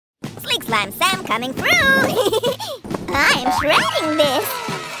Slime Sam coming through! I'm shredding this!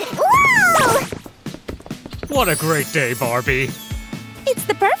 Whoa! What a great day, Barbie. It's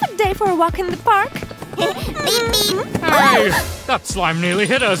the perfect day for a walk in the park. Beep beep! Hey! That slime nearly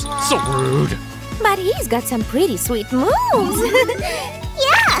hit us. So rude. But he's got some pretty sweet moves.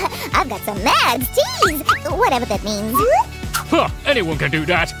 Yeah! I've got some mad tease! Whatever that means. Huh, anyone can do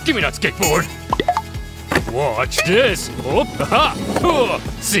that. Give me that skateboard. Watch this. Oh, ha, huh.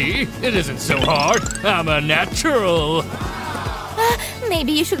 See? It isn't so hard. I'm a natural.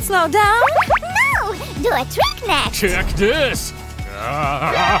 Maybe you should slow down. No! Do a trick next! Check this.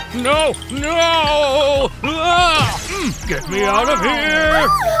 No! No! Get me out of here!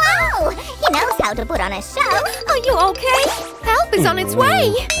 Wow! He knows how to put on a show. Are you okay? Help is on its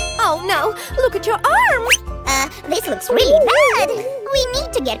way. Oh no, look at your arm. This looks really bad. We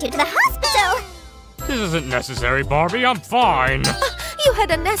need to get you to the hospital. This isn't necessary, Barbie. I'm fine. You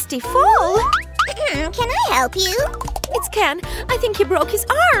had a nasty fall. Can I help you? It's Ken. I think he broke his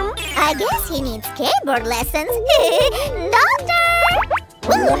arm. I guess he needs skateboard lessons. Doctor!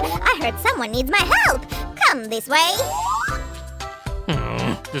 Ooh, I heard someone needs my help. Come this way.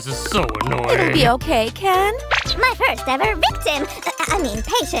 This is so It'll annoying. be okay, Ken. My first ever victim.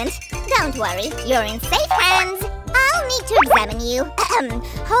 Patient. Don't worry, you're in safe hands. I'll need to examine you.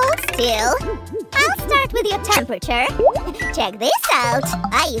 Hold still. I'll start with your temperature. Check this out.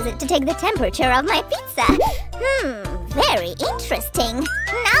 I use it to take the temperature of my pizza. Very interesting.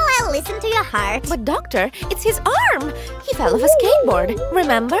 Now I'll listen to your heart. But doctor, it's his arm. He fell off a skateboard,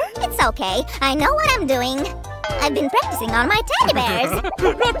 remember? It's okay. I know what I'm doing. I've been practicing on my teddy bears.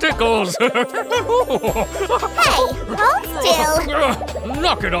 That tickles! Hey, hold still.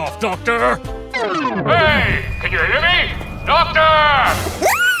 Knock it off, Doctor! Hey! Can you hear me? Doctor!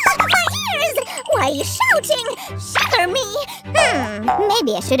 My ears! Why are you shouting? Shatter me!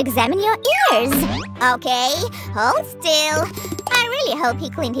 Maybe I should examine your ears. Okay, hold still. I really hope he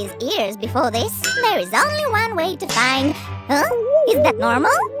cleaned his ears before this. There is only one way to find... Huh? Is that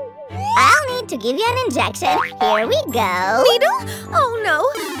normal? I'll need to give you an injection. Here we go. Needle? Oh no.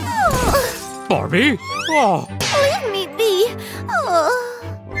 Oh. Barbie? Oh. Leave me be. Oh.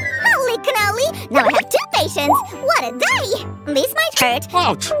 Holy cannoli! Now I have 2 patients. What a day! This might hurt.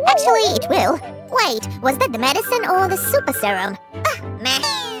 Ouch! Actually, it will. Wait, was that the medicine or the super serum? Meh.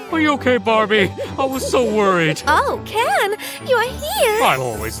 Are you okay, Barbie? I was so worried. Oh, Ken, you are here. I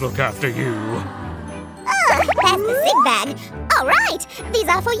always look after you. That's the sick bag. All right, these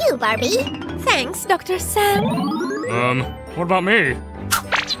are for you, Barbie. Thanks, Dr. Sam. What about me?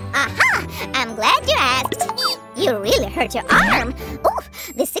 Aha! I'm glad you asked. You really hurt your arm.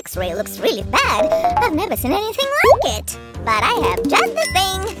 Oof, this X-ray looks really bad. I've never seen anything like it. But I have just the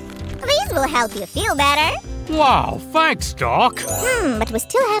thing. These will help you feel better. Wow, thanks, Doc. But we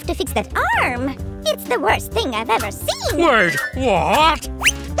still have to fix that arm. It's the worst thing I've ever seen. Wait, what?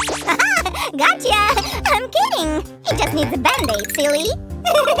 Gotcha! I'm kidding! It just needs a band-aid, silly!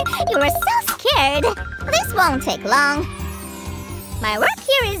 You were so scared! This won't take long. My work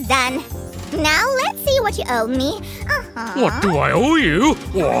here is done. Now let's see what you owe me. What do I owe you?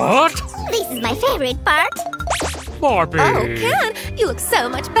 What? This is my favorite part. Barbie! Oh, Ken, you look so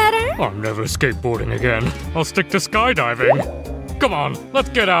much better. I'm never skateboarding again. I'll stick to skydiving. Come on, let's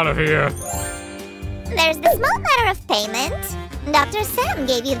get out of here. There's the small matter of payment. Dr. Sam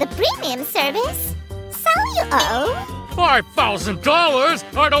gave you the premium service. So you owe...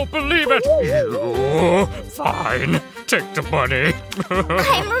 $5,000? I don't believe it! You... Fine. Take the money.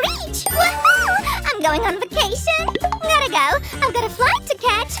 I'm rich! Woohoo! I'm going on vacation. Gotta go. I've got a flight to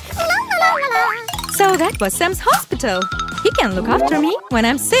catch. La la la la la. So that was Sam's hospital. He can look after me when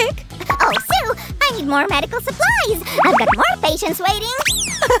I'm sick. Oh, Sue, I need more medical supplies. I've got more patients waiting.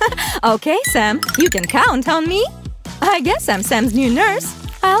 Okay, Sam, you can count on me. I guess I'm Sam's new nurse.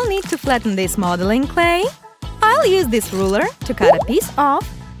 I'll need to flatten this modeling clay. I'll use this ruler to cut a piece off.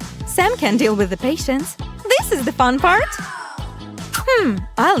 Sam can deal with the patients. This is the fun part.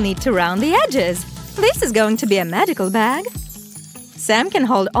 I'll need to round the edges. This is going to be a medical bag. Sam can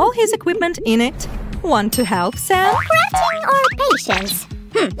hold all his equipment in it. Want to help, Sam? Crafting or patience?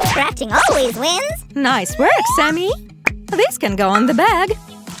 Crafting always wins. Nice work, Sammy. This can go on the bag.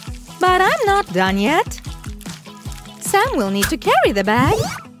 But I'm not done yet. Sam will need to carry the bag.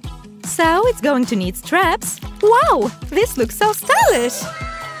 So it's going to need straps. Wow, this looks so stylish.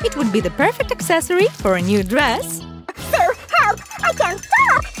 It would be the perfect accessory for a new dress. Sue, help! I can't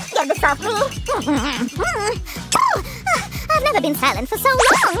stop! Get this off me! I've never been silent for so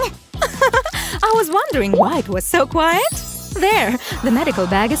long! I was wondering why it was so quiet. There, the medical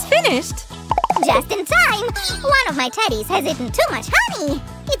bag is finished. Just in time! One of my teddies has eaten too much honey!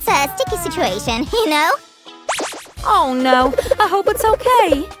 It's a a sticky situation, you know? Oh no, I hope it's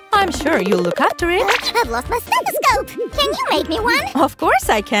okay. I'm sure you'll look after it. I've lost my stethoscope. Can you make me one? Of course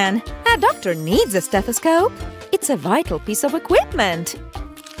I can. A doctor needs a stethoscope. It's a vital piece of equipment.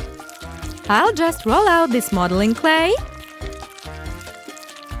 I'll just roll out this modeling clay.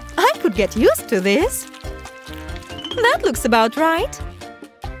 I could get used to this. That looks about right.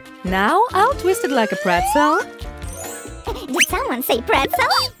 Now I'll twist it like a pretzel. Did someone say pretzel?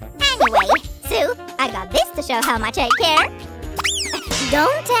 Anyway, Sue, I got this to show how much I care.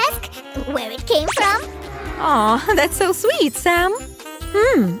 Don't ask where it came from. Aw, that's so sweet, Sam.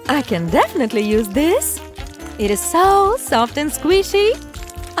 I can definitely use this. It is so soft and squishy.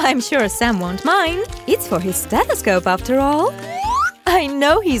 I'm sure Sam won't mind. It's for his stethoscope after all. I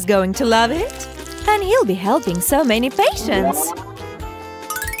know he's going to love it. And he'll be helping so many patients.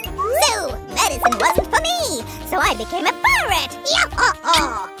 Sue, medicine wasn't for me, so I became a pirate.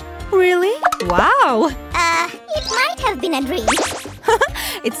 Yeah-oh-oh. Really? Wow! It might have been a dream.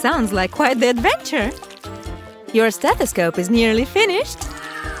 It sounds like quite the adventure. Your stethoscope is nearly finished.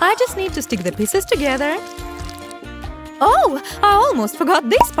 I just need to stick the pieces together. Oh, I almost forgot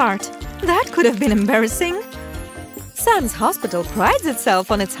this part. That could have been embarrassing. Sam's hospital prides itself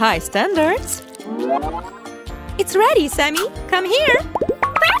on its high standards. It's ready, Sammy. Come here.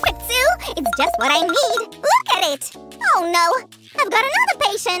 Perfect, Sue. It's just what I need. Look at it. Oh, no. I've got another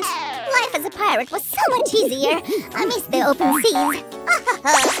patient. Life as a pirate was so much easier. I miss the open seas.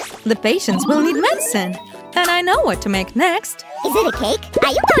 The patients will need medicine. And I know what to make next. Is it a cake?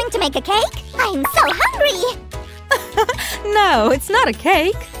 Are you going to make a cake? I'm so hungry. No, it's not a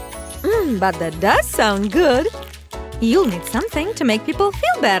cake. But that does sound good. You'll need something to make people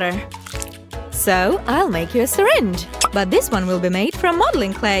feel better. So, I'll make you a syringe. But this one will be made from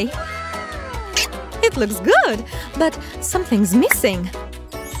modeling clay. It looks good, but something's missing.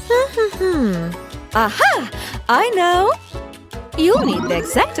 Aha! I know! You'll need the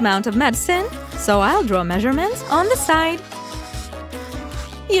exact amount of medicine, so I'll draw measurements on the side.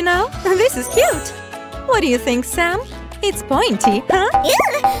 You know, this is cute. What do you think, Sam? It's pointy, huh? Ew,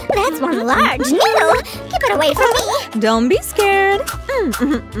 that's one large needle. Keep it away from me. Don't be scared.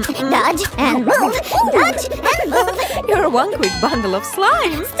 Dodge and move. Dodge and move. You're one quick bundle of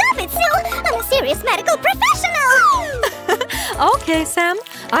slime. Stop it, Sue. I'm a serious medical professional. Okay, Sam.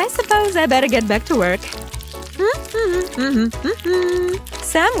 I suppose I better get back to work.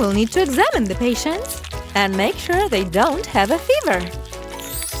 Sam will need to examine the patients and make sure they don't have a fever.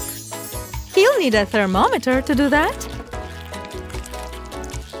 He'll need a thermometer to do that.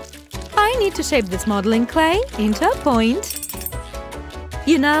 I need to shape this modeling clay into a point.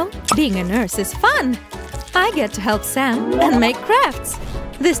 You know, being a nurse is fun. I get to help Sam and make crafts.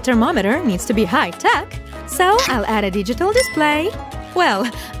 This thermometer needs to be high-tech, so I'll add a digital display. Well,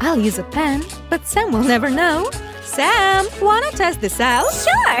 I'll use a pen, but Sam will never know. Sam, wanna test this out?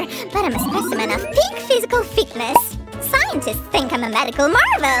 Sure, but I'm a specimen of peak physical fitness. Scientists think I'm a medical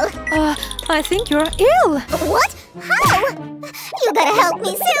marvel. I think you're ill. What? How? You gotta help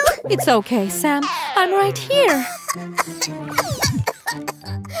me, Sue. It's okay, Sam. I'm right here.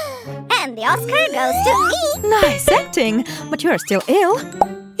 And the Oscar goes to me. Nice acting, but you're still ill.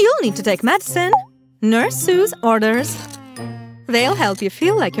 You'll need to take medicine. Nurse Sue's orders. They'll help you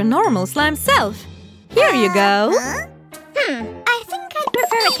feel like your normal slime self. Here you go. I think I'd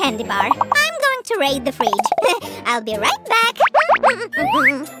prefer a candy bar. I'm going to raid the fridge. I'll be right back.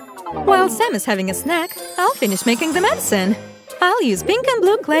 While Sam is having a snack, I'll finish making the medicine. I'll use pink and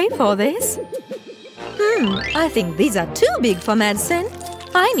blue clay for this. I think these are too big for medicine.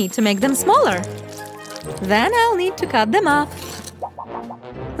 I need to make them smaller. Then I'll need to cut them up.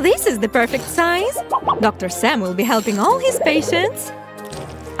 This is the perfect size. Dr. Sam will be helping all his patients.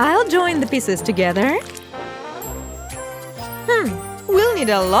 I'll join the pieces together. We'll need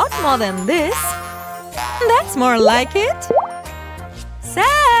a lot more than this. That's more like it. Sam!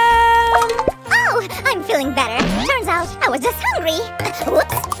 Oh, I'm feeling better. Turns out I was just hungry.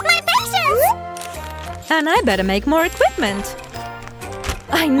 Whoops, my patience! And I better make more equipment.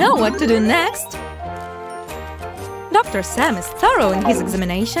 I know what to do next. Dr. Sam is thorough in his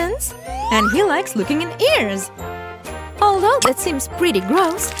examinations, and he likes looking in ears. Although that seems pretty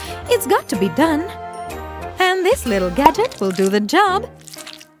gross, it's got to be done. And this little gadget will do the job.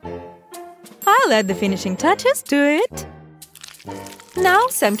 I'll add the finishing touches to it. Now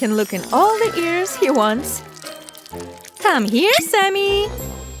Sam can look in all the ears he wants. Come here, Sammy.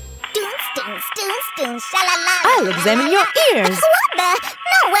 I'll examine your ears. What the?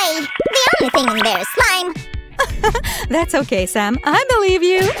 No way! The only thing in there is slime. That's okay, Sam. I believe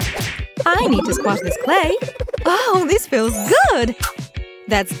you. I need to squash this clay. Oh, this feels good.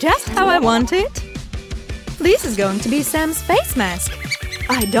 That's just how I want it. This is going to be Sam's face mask.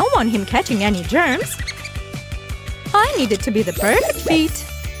 I don't want him catching any germs. I need it to be the perfect fit.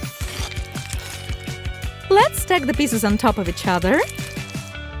 Let's stack the pieces on top of each other.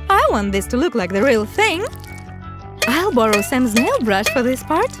 I want this to look like the real thing. I'll borrow Sam's nail brush for this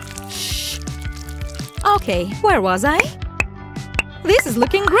part. Shh. Okay, where was I? This is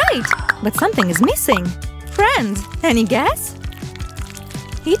looking great, but something is missing. Friends, any guess?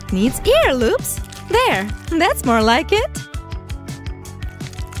 It needs ear loops. There, that's more like it.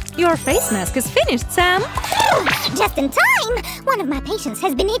 Your face mask is finished, Sam. Phew, just in time! One of my patients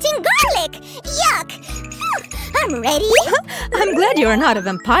has been eating garlic! Yuck! Phew, I'm ready! I'm glad you're not a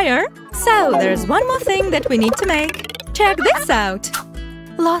vampire. So, there's one more thing that we need to make. Check this out!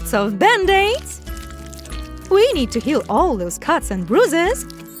 Lots of band-aids! We need to heal all those cuts and bruises.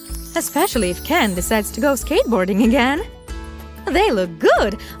 Especially if Ken decides to go skateboarding again. They look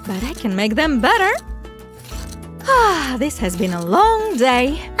good, but I can make them better. Ah, this has been a long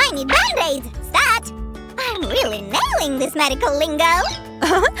day. I need band-aids! Stat! I'm really nailing this medical lingo!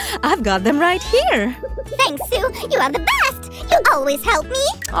 I've got them right here. Thanks, Sue! You are the best! You always help me!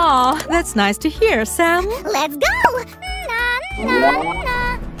 Aw, that's nice to hear, Sam. Let's go! Na, na,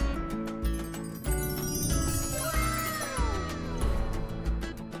 na.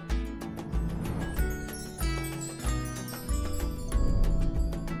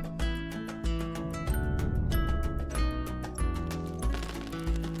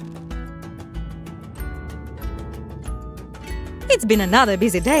 It's been another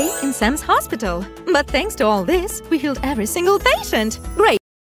busy day in Sam's hospital. But thanks to all this, we healed every single patient. Great!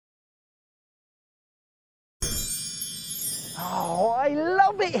 Oh, I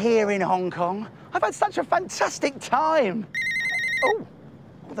love it here in Hong Kong. I've had such a fantastic time. Oh,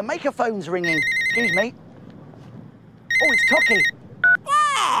 the maker phone's ringing. Excuse me. Oh, it's Toki.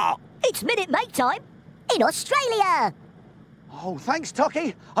 Ah, it's Minute Make Time in Australia. Oh, thanks,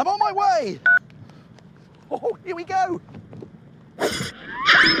 Toki. I'm on my way. Oh, here we go.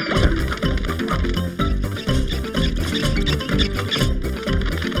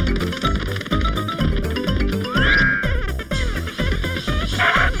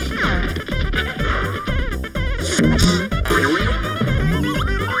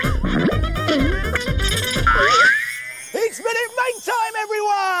 It's Minute Make Time,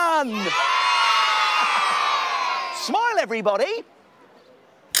 everyone! Smile, everybody.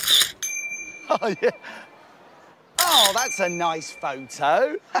 Oh, yeah. Oh, that's a nice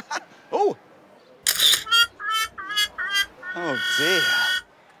photo. Oh. Oh, dear.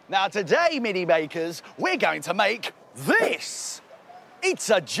 Now, today, Mini Makers, we're going to make this. It's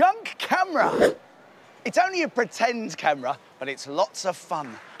a junk camera. It's only a pretend camera, but it's lots of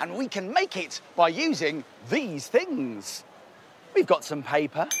fun. And we can make it by using these things. We've got some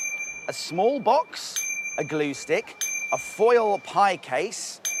paper, a small box, a glue stick, a foil pie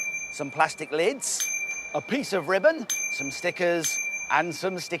case, some plastic lids, a piece of ribbon, some stickers, and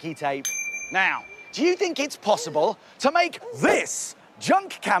some sticky tape. Now, do you think it's possible to make this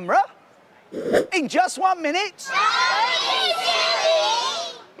junk camera in just 1 minute?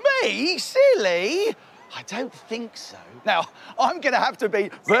 Me? Silly? I don't think so. Now, I'm going to have to be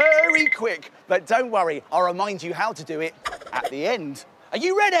very quick, but don't worry, I'll remind you how to do it at the end. Are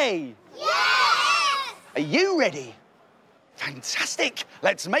you ready? Yes! Are you ready? Fantastic!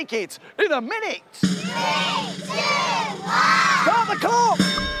 Let's make it in a minute! 3, 2, 1! Start the clock!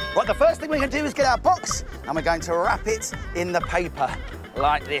 Right, the first thing we're going to do is get our box and we're going to wrap it in the paper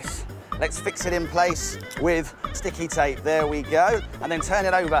like this. Let's fix it in place with sticky tape. There we go. And then turn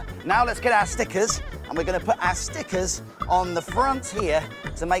it over. Now let's get our stickers and we're going to put our stickers on the front here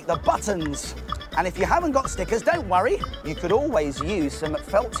to make the buttons. And if you haven't got stickers, don't worry. You could always use some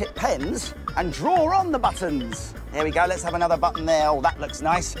felt tip pens and draw on the buttons. Here we go, let's have another button there. Oh, that looks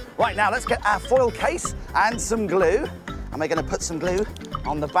nice. Right, now let's get our foil case and some glue. And we're going to put some glue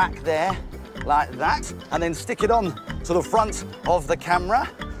on the back there, like that. And then stick it on to the front of the camera.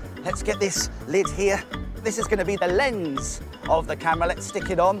 Let's get this lid here. This is going to be the lens of the camera. Let's stick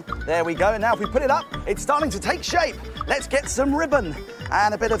it on. There we go. And now if we put it up, it's starting to take shape. Let's get some ribbon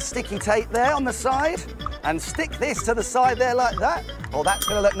and a bit of sticky tape there on the side and stick this to the side there like that. Oh, that's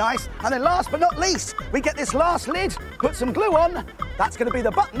going to look nice. And then last but not least, we get this last lid, put some glue on. That's going to be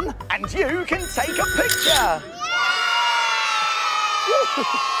the button and you can take a picture.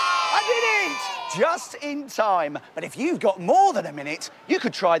 I did it! Just in time. But if you've got more than a minute, you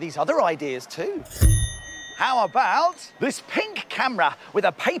could try these other ideas too. How about this pink camera with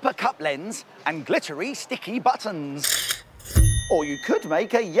a paper cup lens and glittery sticky buttons? Or you could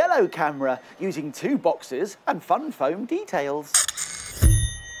make a yellow camera using 2 boxes and fun foam details.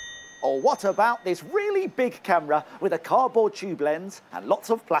 Or what about this really big camera with a cardboard tube lens and lots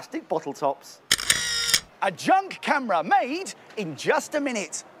of plastic bottle tops? A junk camera made in just a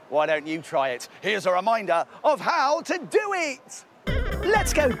minute. Why don't you try it? Here's a reminder of how to do it.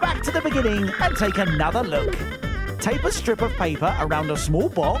 Let's go back to the beginning and take another look. Tape a strip of paper around a small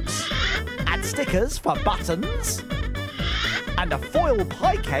box, add stickers for buttons, and a foil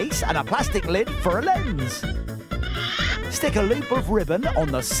pie case and a plastic lid for a lens. Stick a loop of ribbon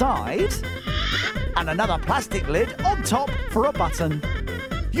on the side, and another plastic lid on top for a button.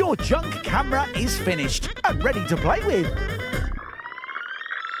 Your junk camera is finished and ready to play with.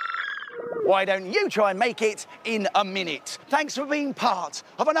 Why don't you try and make it in a minute? Thanks for being part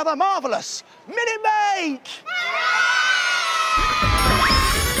of another marvellous Minute Make!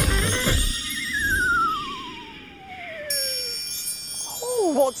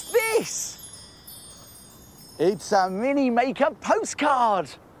 Oh, what's this? It's a Mini Maker postcard.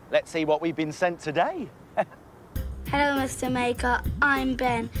 Let's see what we've been sent today. Hello, Mr. Maker. I'm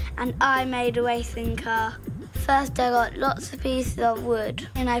Ben, and I made a racing car. First, I got lots of pieces of wood,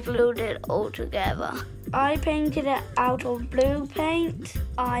 and I glued it all together. I painted it out of blue paint.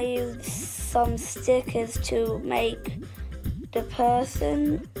 I used some stickers to make the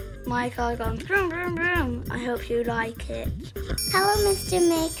person. My car goes vroom, vroom, vroom. I hope you like it. Hello, Mr.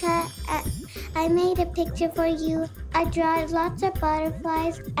 Maker. I made a picture for you. I drew lots of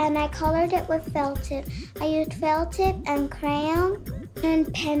butterflies and I colored it with felt tip. I used felt tip and crayon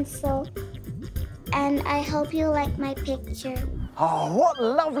and pencil. And I hope you like my picture. Oh, what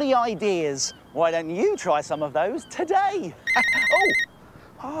lovely ideas. Why don't you try some of those today?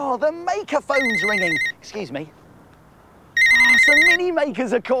 Oh, the Maker phone's ringing. Excuse me. Oh, some Mini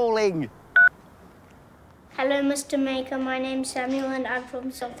Makers are calling. Hello, Mr. Maker. My name's Samuel and I'm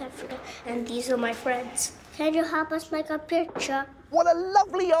from South Africa. And these are my friends. Can you help us make a picture? What a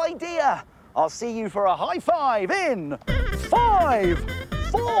lovely idea. I'll see you for a high five in 5,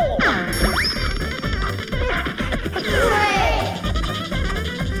 4... 3, 2,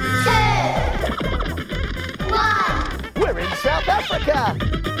 1. We're in South Africa.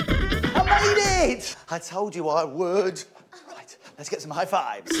 I made it. I told you I would. Right, let's get some high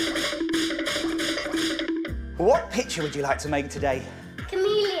fives. What picture would you like to make today?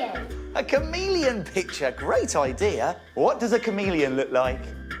 Chameleon. A chameleon picture. Great idea. What does a chameleon look like?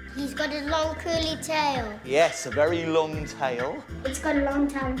 He's got a long curly tail. Yes, a very long tail. It's got a long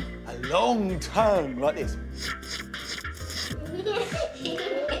tongue. A long tongue, like this.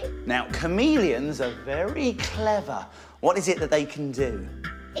 Now, chameleons are very clever. What is it that they can do?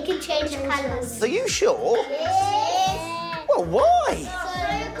 It can change colours. Are you sure? Yes. Well, why? So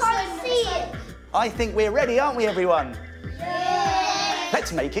you can't see it. I think we're ready, aren't we, everyone? Yes.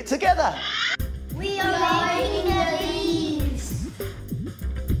 Let's make it together. We are making the leaves.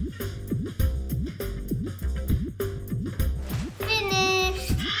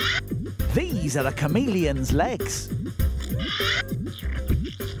 Finished. These are the chameleon's legs.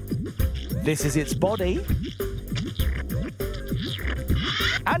 This is its body.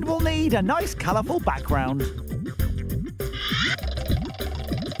 And we'll need a nice colourful background.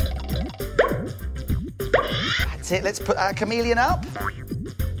 That's it, let's put our chameleon up.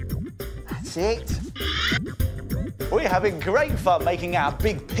 That's it. We're having great fun making our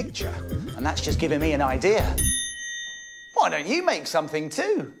big picture, and that's just giving me an idea. Why don't you make something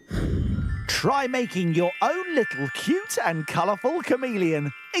too? Try making your own little cute and colourful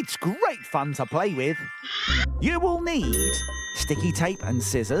chameleon. It's great fun to play with. You will need sticky tape and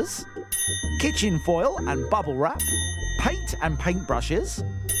scissors, kitchen foil and bubble wrap, paint and paintbrushes,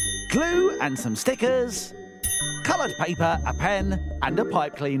 glue and some stickers, coloured paper, a pen and a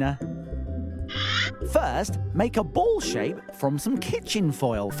pipe cleaner. First, make a ball shape from some kitchen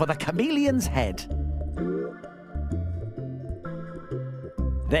foil for the chameleon's head.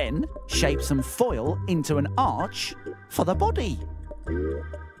 Then, shape some foil into an arch for the body.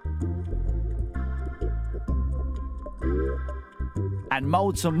 And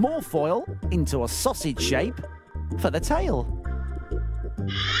mould some more foil into a sausage shape for the tail.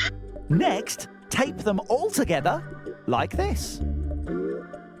 Next, tape them all together like this.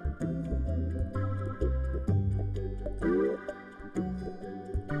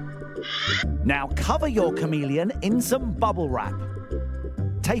 Now cover your chameleon in some bubble wrap.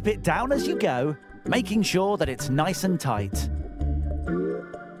 Tape it down as you go, making sure that it's nice and tight.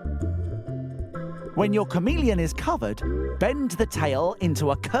 When your chameleon is covered, bend the tail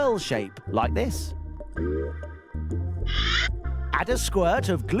into a curl shape like this. Add a squirt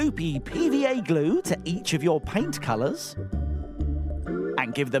of gloopy PVA glue to each of your paint colours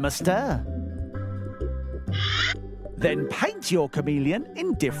and give them a stir. Then paint your chameleon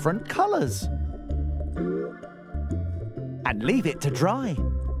in different colours. And leave it to dry.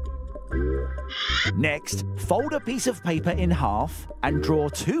 Next, fold a piece of paper in half and draw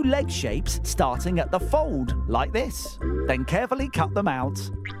 2 leg shapes starting at the fold, like this. Then carefully cut them out.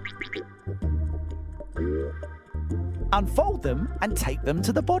 Unfold them and take them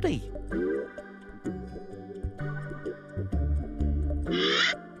to the body.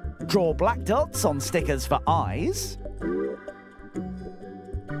 Draw black dots on stickers for eyes.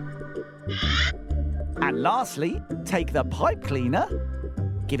 And lastly, take the pipe cleaner,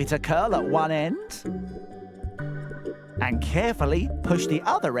 give it a curl at one end, and carefully push the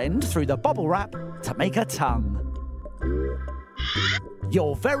other end through the bubble wrap to make a tongue.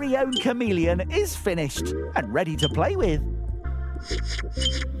 Your very own chameleon is finished and ready to play with.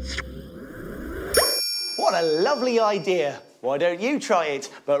 What a lovely idea. Why don't you try it?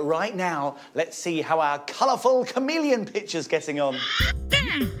 But right now, let's see how our colourful chameleon picture's getting on.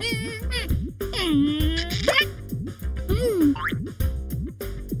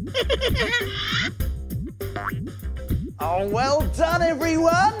 Oh, well done,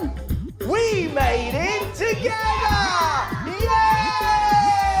 everyone! We made it together! Yay!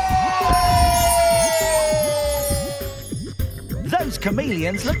 Those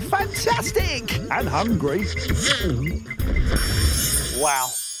chameleons look fantastic and hungry. Wow,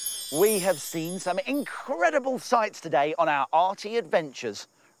 we have seen some incredible sights today on our arty adventures.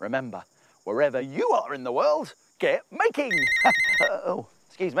 Remember, wherever you are in the world, get making. Oh,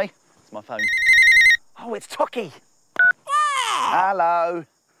 excuse me, it's my phone. Oh, it's Toki. Hello.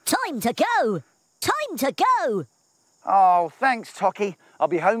 Time to go! Time to go! Oh, thanks, Toki. I'll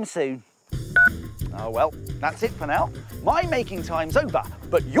be home soon. Oh, well, that's it for now. My making time's over,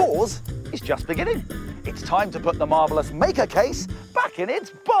 but yours is just beginning. It's time to put the marvellous maker case back in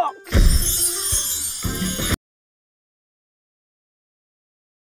its box.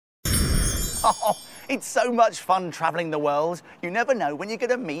 Oh, it's so much fun travelling the world. You never know when you're going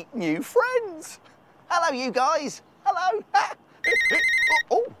to meet new friends. Hello, you guys. Hello.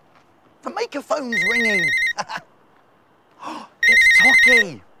 Oh, the maker phone's ringing. It's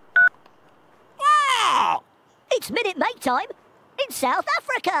Toki. Ah! It's Minute Make Time in South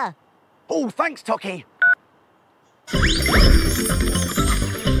Africa. Oh, thanks, Toki.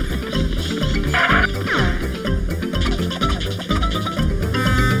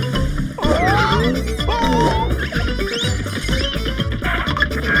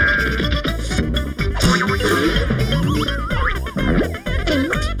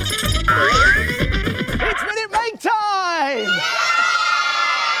 It's Minute Make Time!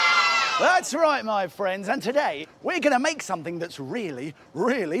 That's right, my friends, and today we're going to make something that's really,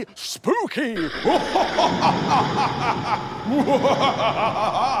 really spooky.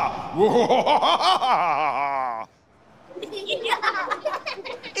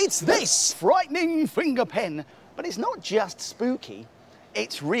 It's this frightening finger pen, but it's not just spooky,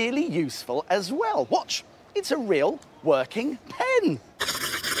 it's really useful as well. Watch, it's a real working pen.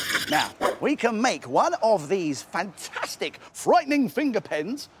 Now, we can make one of these fantastic frightening finger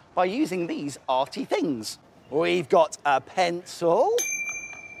pens by using these arty things. We've got a pencil,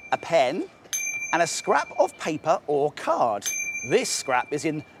 a pen, and a scrap of paper or card. This scrap is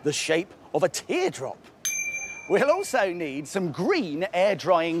in the shape of a teardrop. We'll also need some green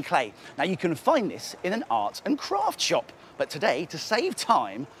air-drying clay. Now, you can find this in an art and craft shop, but today, to save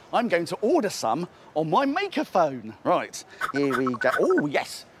time, I'm going to order some on my maker phone. Right, here we go. Oh,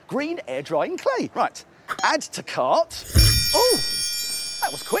 yes, green air-drying clay. Right, add to cart. Oh,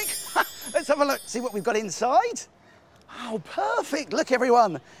 that was quick. Let's have a look, see what we've got inside. Oh, perfect. Look,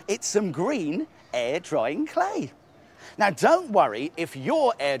 everyone, it's some green air-drying clay. Now, don't worry if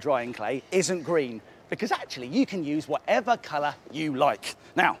your air-drying clay isn't green, because actually you can use whatever colour you like.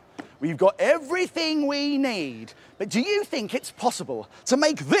 Now, we've got everything we need, but do you think it's possible to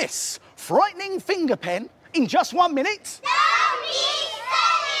make this frightening finger pen in just 1 minute? Don't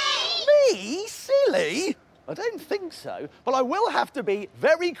be silly! Me? Silly? I don't think so, but I will have to be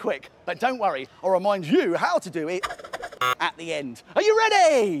very quick. But don't worry, I'll remind you how to do it at the end. Are you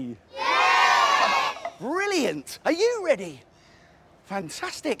ready? Yeah! Brilliant. Are you ready?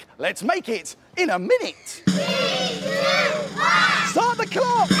 Fantastic. Let's make it in a minute. 3, 2, 1. Start the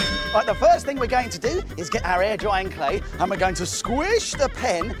clock. Right, the first thing we're going to do is get our air-drying clay and we're going to squish the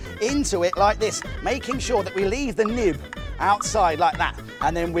pen into it like this, making sure that we leave the nib outside like that.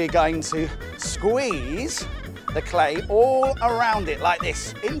 And then we're going to squeeze the clay all around it like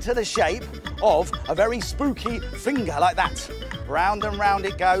this, into the shape of a very spooky finger like that. Round and round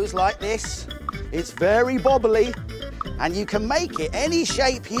it goes like this. It's very bobbly, and you can make it any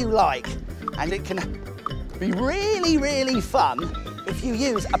shape you like. And it can Be really, really fun if you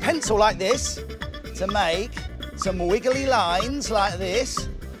use a pencil like this to make some wiggly lines like this,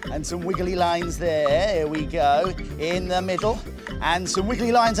 and some wiggly lines there. Here we go, in the middle, and some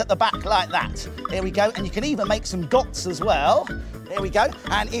wiggly lines at the back like that. There we go, and you can even make some dots as well. There we go,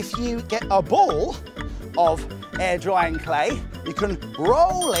 and if you get a ball of air drying clay, you can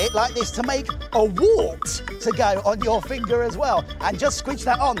roll it like this to make a wart to go on your finger as well, and just squidge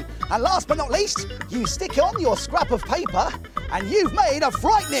that on. And last but not least, you stick on your scrap of paper, and you've made a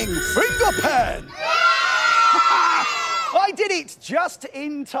frightening finger pen. I did it just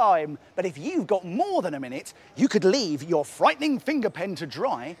in time. But if you've got more than a minute, you could leave your frightening finger pen to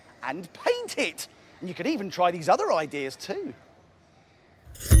dry and paint it. And you could even try these other ideas too.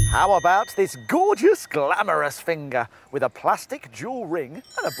 How about this gorgeous, glamorous finger with a plastic jewel ring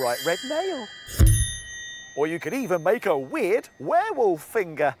and a bright red nail? Or you could even make a weird werewolf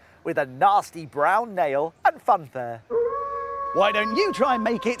finger with a nasty brown nail and funfair. Why don't you try and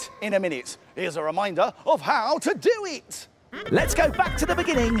make it in a minute? Here's a reminder of how to do it. Let's go back to the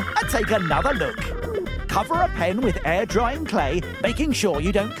beginning and take another look. Cover a pen with air drying clay, making sure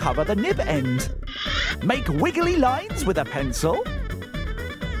you don't cover the nib end. Make wiggly lines with a pencil.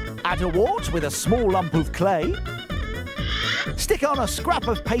 Add a wart with a small lump of clay. Stick on a scrap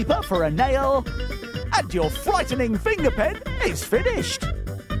of paper for a nail. And your frightening finger pen is finished.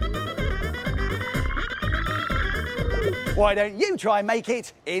 Why don't you try and make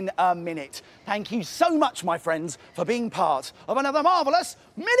it in a minute? Thank you so much, my friends, for being part of another marvellous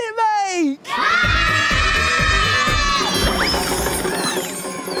Minute Make!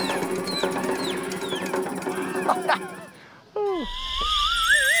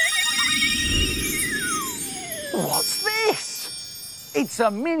 What's this? It's a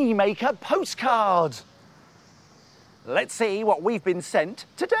Mini Maker postcard. Let's see what we've been sent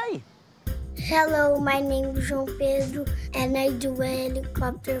today. Hello, my name is João Pedro, and I do a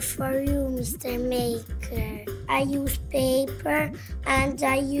helicopter for you, Mr. Maker. I use paper and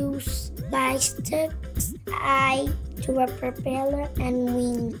I use plastics. I do a propeller and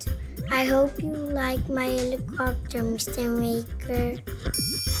wind. I hope you like my helicopter, Mr. Maker.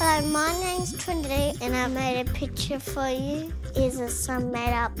 Hello, my name's Trinity, and I made a picture for you. Is some made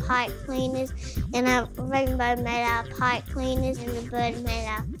out of pipe cleaners, and a rainbow made out of pipe cleaners, and a bird made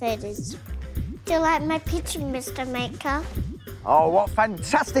out of feathers. Do you like my picture, Mr. Maker? Oh, what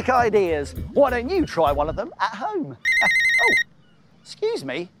fantastic ideas. Why don't you try one of them at home? Oh, excuse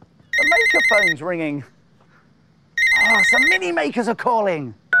me. The Maker phone's ringing. Oh, some Mini Makers are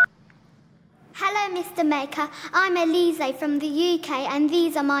calling. Hello, Mr. Maker. I'm Elise from the UK, and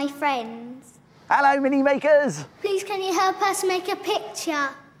these are my friends. Hello, Mini Makers. Please, can you help us make a picture?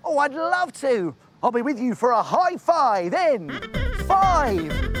 Oh, I'd love to. I'll be with you for a high five in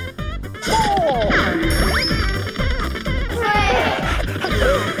 5, 4, 3, 2,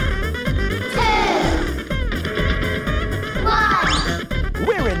 1.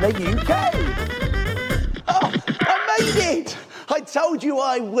 We're in the UK. Oh, I made it. I told you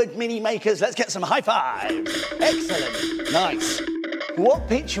I would, Mini Makers. Let's get some high fives. Excellent. Nice. What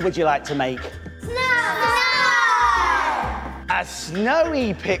picture would you like to make? Snow! A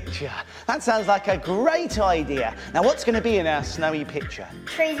snowy picture. That sounds like a great idea. Now, what's going to be in our snowy picture?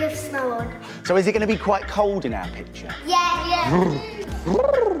 Trees with snow on. So is it going to be quite cold in our picture? Yeah.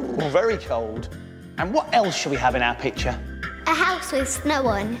 Very cold. And what else should we have in our picture? A house with snow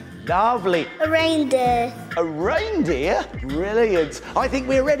on. Lovely. A reindeer. A reindeer? Brilliant. I think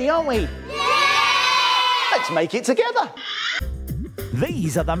we're ready, aren't we? Yeah! Let's make it together.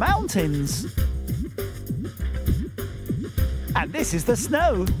 These are the mountains. And this is the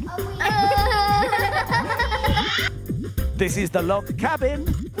snow. This is the log cabin.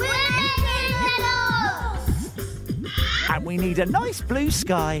 And we need a nice blue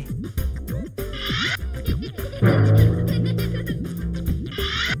sky.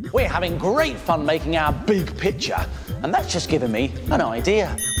 We're having great fun making our big picture, and that's just given me an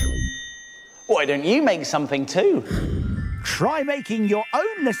idea. Why don't you make something too? Try making your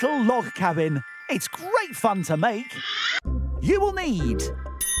own little log cabin. It's great fun to make. You will need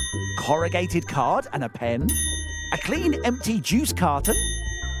corrugated card and a pen, a clean empty juice carton,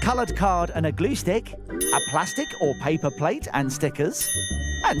 coloured card and a glue stick, a plastic or paper plate and stickers,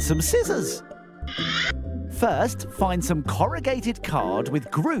 and some scissors. First, find some corrugated card with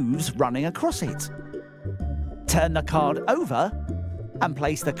grooves running across it. Turn the card over and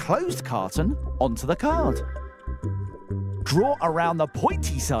place the closed carton onto the card. Draw around the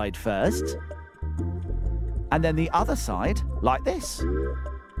pointy side first, and then the other side like this.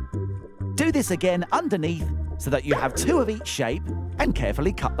 Do this again underneath so that you have two of each shape, and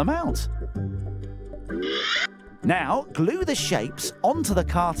carefully cut them out. Now, glue the shapes onto the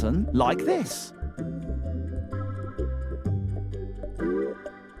carton like this.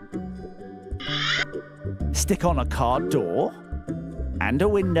 Stick on a card door, and a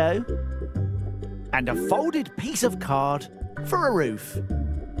window, and a folded piece of card for a roof.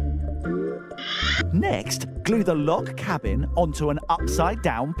 Next, glue the log cabin onto an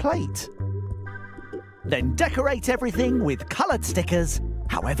upside-down plate. Then decorate everything with coloured stickers,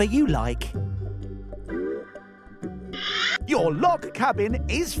 however you like. Your log cabin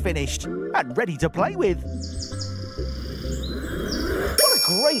is finished and ready to play with. What a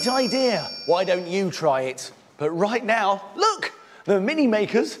great idea! Why don't you try it? But right now, look! The mini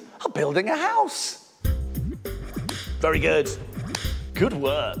makers are building a house. Very good. Good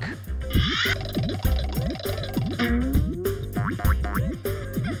work.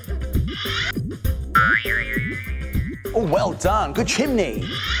 Oh, well done. Good chimney.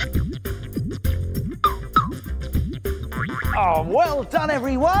 Oh, well done,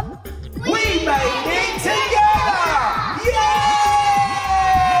 everyone. We made it together! Yay!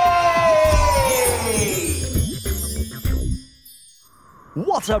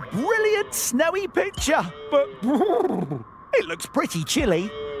 What a brilliant snowy picture, but it looks pretty chilly.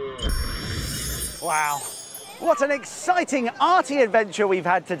 Wow. What an exciting arty adventure we've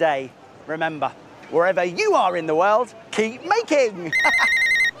had today. Remember, wherever you are in the world, keep making.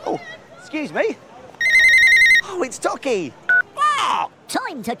 Oh, excuse me. Oh, it's Toki.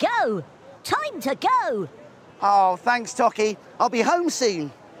 Time to go! Time to go! Oh, thanks, Toki. I'll be home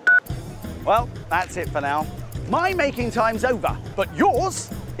soon. Well, that's it for now. My making time's over, but yours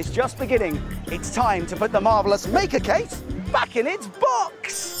is just beginning. It's time to put the marvellous maker case back in its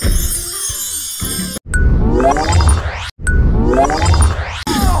box.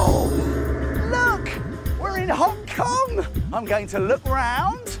 Oh, look! We're in Hong Kong. I'm going to look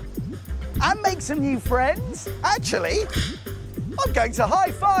round and make some new friends. Actually, I'm going to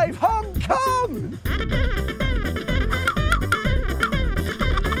high-five Hong Kong!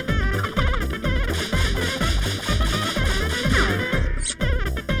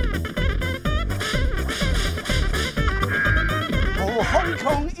 Oh, Hong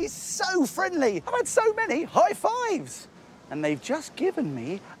Kong is so friendly. I've had so many high fives. And they've just given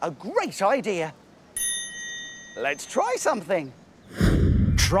me a great idea. Let's try something.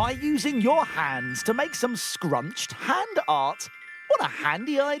 Try using your hands to make some scrunched hand art. What a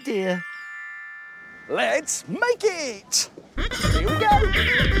handy idea. Let's make it! Here we go.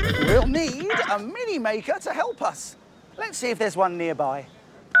 We'll need a mini maker to help us. Let's see if there's one nearby.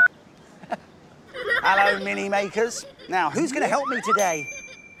 Hello, mini makers. Now, who's going to help me today?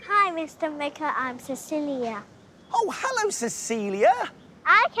 Hi, Mr. Maker. I'm Cecilia. Oh, hello, Cecilia.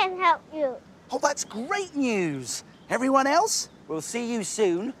 I can help you. Oh, that's great news. Everyone else, we'll see you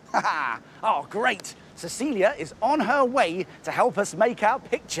soon. Oh, great. Cecilia is on her way to help us make our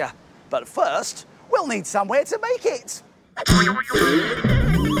picture. But first, we'll need somewhere to make it.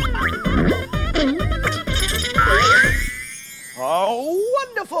 Oh,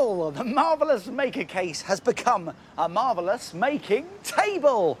 wonderful! The marvellous maker case has become a marvellous making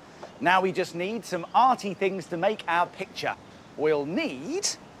table. Now we just need some arty things to make our picture. We'll need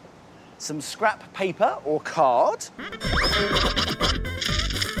some scrap paper or card,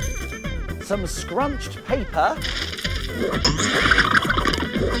 some scrunched paper,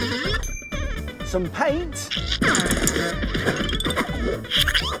 some paint,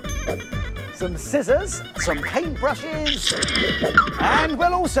 some scissors, some paintbrushes, and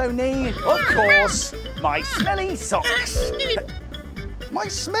we'll also need, of course, my smelly socks. My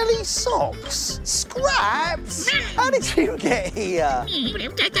smelly socks? Scraps? How did you get here?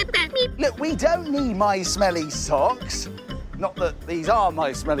 Look, we don't need my smelly socks. Not that these are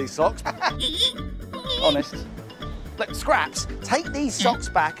my smelly socks. Honest. Look, Scraps, take these socks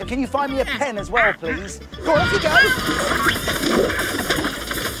back, and can you find me a pen as well, please? Go on, off you go.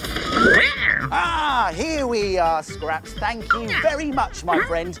 Ah, here we are, Scraps. Thank you very much, my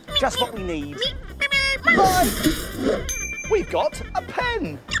friend. Just what we need. Bye. We've got a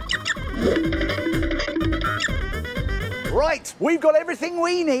pen. Right, we've got everything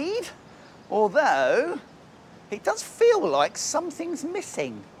we need. Although, it does feel like something's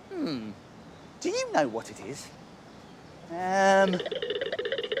missing. Do you know what it is? I'm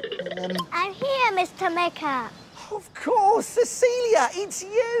here, Mr. Maker. Of course, Cecilia, it's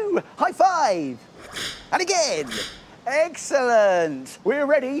you. High five. And again. Excellent. We're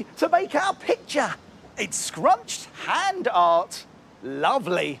ready to make our picture. It's scrunched hand art.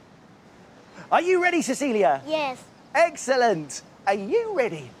 Lovely. Are you ready, Cecilia? Yes. Excellent. Are you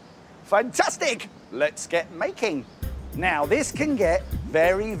ready? Fantastic. Let's get making. Now, this can get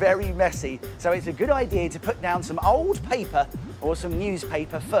very, very messy. So it's a good idea to put down some old paper or some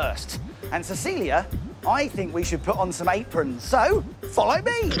newspaper first. And Cecilia, I think we should put on some aprons. So follow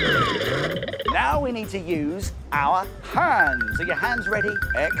me. Now we need to use our hands. Are your hands ready?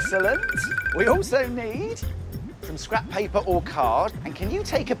 Excellent. We also need some scrap paper or card. And can you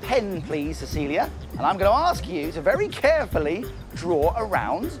take a pen, please, Cecilia? And I'm going to ask you to very carefully draw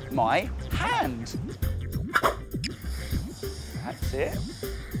around my hand. That's it.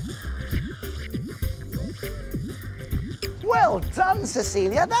 Well done,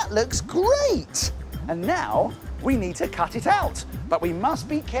 Cecilia. That looks great. And now we need to cut it out. But we must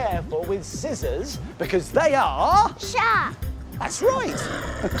be careful with scissors because they are... sharp. That's right.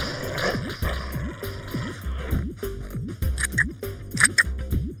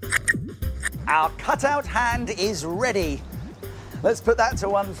 Our cutout hand is ready. Let's put that to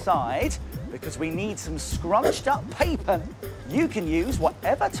one side because we need some scrunched up paper. You can use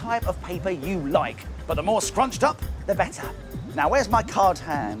whatever type of paper you like, but the more scrunched up, the better. Now, where's my card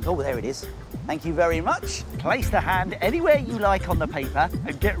hand? Oh, there it is. Thank you very much. Place the hand anywhere you like on the paper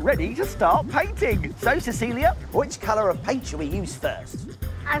and get ready to start painting. So, Cecilia, which colour of paint should we use first?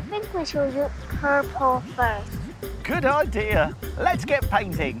 I think we should use purple first. Good idea. Let's get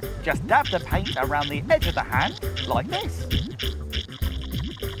painting. Just dab the paint around the edge of the hand, like this.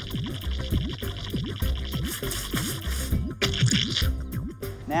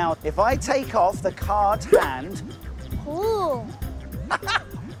 Now, if I take off the card hand... Ooh.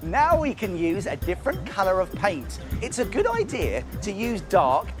 Now we can use a different colour of paint. It's a good idea to use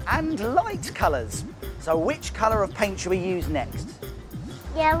dark and light colours. So which colour of paint should we use next?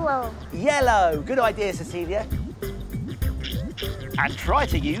 Yellow. Yellow. Good idea, Cecilia. And try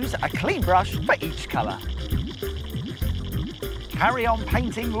to use a clean brush for each colour. Carry on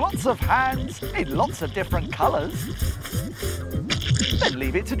painting lots of hands in lots of different colours. Then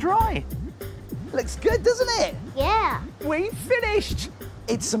leave it to dry. Looks good, doesn't it? Yeah. We've finished.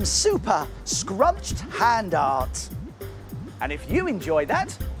 It's some super scrunched hand art. And if you enjoy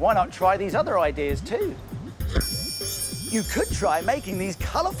that, why not try these other ideas too? You could try making these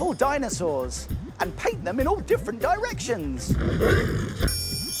colourful dinosaurs and paint them in all different directions.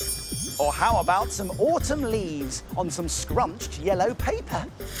 Or how about some autumn leaves on some scrunched yellow paper?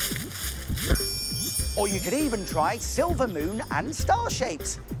 Or you could even try silver moon and star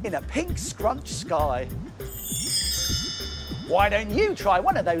shapes in a pink scrunched sky. Why don't you try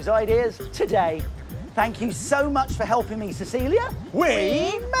one of those ideas today? Thank you so much for helping me, Cecilia. We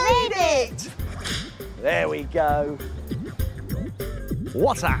made it! There we go.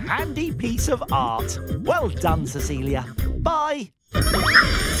 What a handy piece of art. Well done, Cecilia. Bye.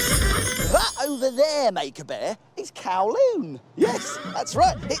 That over there, Maker Bear, is Kowloon. Yes, that's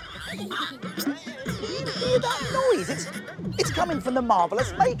right. Hear that noise? It's coming from the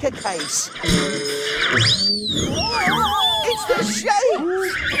Marvellous Maker case. It's the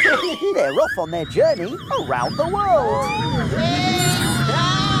shapes! They're off on their journey around the world.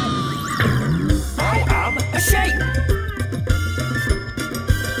 I am a shape.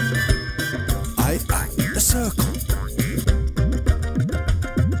 I am a circle.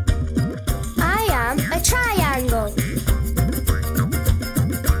 I am a triangle.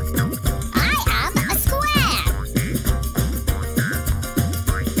 I am a square.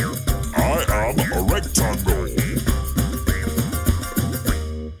 I am a rectangle.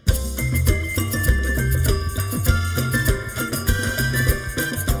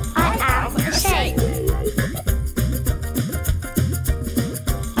 I am a shape.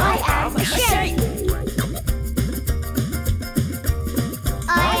 I am a shape.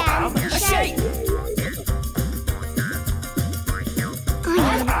 I am a shape. I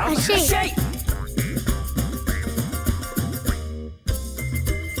am a shape.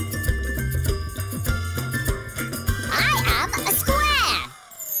 I am a square.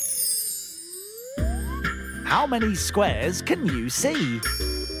 How many squares can you see?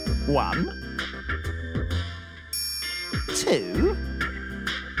 1, 2,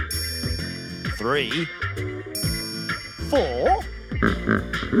 3, 4.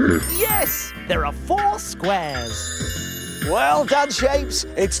 Yes, there are 4 squares. Well done, Shapes.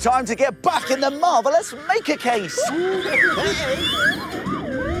 It's time to get back in the Marvellous Maker case.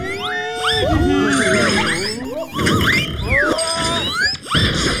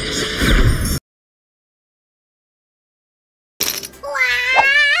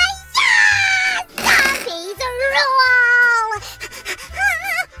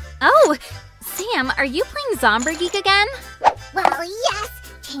 Oh, Sam, are you playing Zombie Geek again? Well, yes,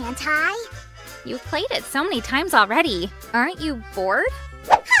 can't I? You've played it so many times already. Aren't you bored?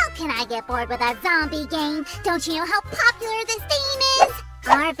 How can I get bored with a zombie game? Don't you know how popular this game is?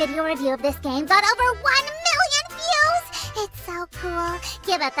 Our video review of this game got over 1 million views! It's so cool.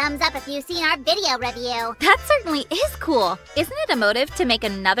 Give a thumbs up if you've seen our video review. That certainly is cool. Isn't it a motive to make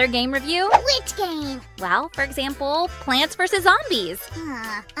another game review? Which game? Well, for example, Plants vs. Zombies.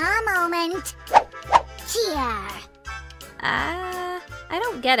 A moment. Here. I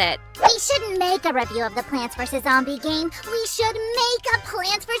don't get it. We shouldn't make a review of the Plants vs. Zombie game. We should make a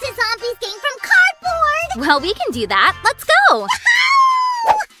Plants vs. Zombies game from cardboard! Well, we can do that. Let's go!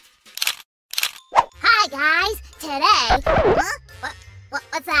 Hi, guys. Today... Huh?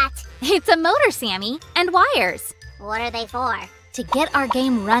 What's that? It's a motor, Sammy, and wires. What are they for? To get our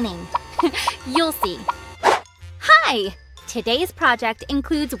game running. You'll see. Hi! Today's project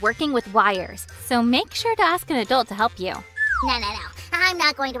includes working with wires, so make sure to ask an adult to help you. No. I'm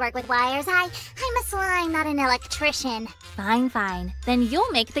not going to work with wires. I'm a slime, not an electrician. Fine. Then you'll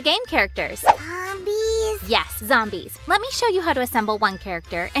make the game characters. Zombies? Yes, zombies. Let me show you how to assemble one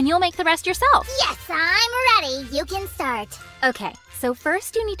character, and you'll make the rest yourself. Yes, I'm ready. You can start. Okay, so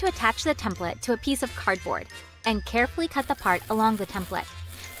first you need to attach the template to a piece of cardboard and carefully cut the part along the template.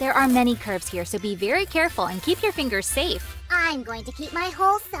 There are many curves here, so be very careful and keep your fingers safe. I'm going to keep my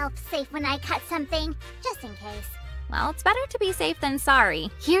whole self safe when I cut something, just in case. Well, it's better to be safe than sorry.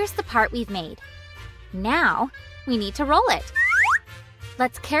 Here's the part we've made. Now, we need to roll it.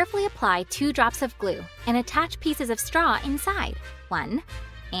 Let's carefully apply 2 drops of glue and attach pieces of straw inside. 1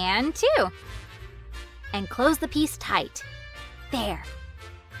 and 2. And close the piece tight. There.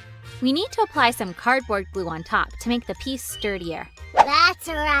 We need to apply some cardboard glue on top to make the piece sturdier. That's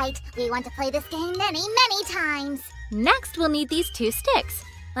right. We want to play this game many times. Next, we'll need these 2 sticks.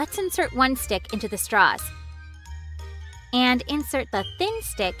 Let's insert 1 stick into the straws. And insert the thin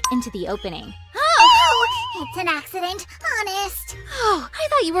stick into the opening. Oh! It's an accident, honest. Oh, I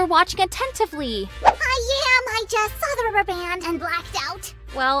thought you were watching attentively. I am. I just saw the rubber band and blacked out.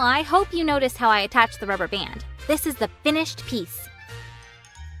 Well, I hope you noticed how I attached the rubber band. This is the finished piece.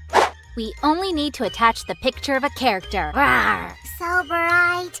 We only need to attach the picture of a character. Rawr. So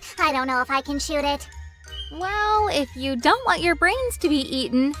bright. I don't know if I can shoot it. Well, if you don't want your brains to be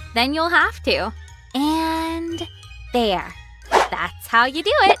eaten, then you'll have to. And there. That's how you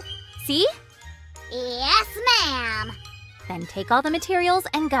do it. See? Yes, ma'am. Then take all the materials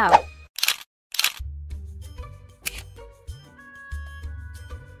and go.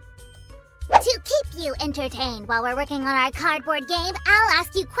 To keep you entertained while we're working on our cardboard game, I'll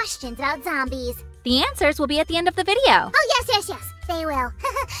ask you questions about zombies. The answers will be at the end of the video. Oh, yes. They will.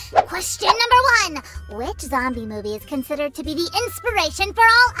 Question number 1. Which zombie movie is considered to be the inspiration for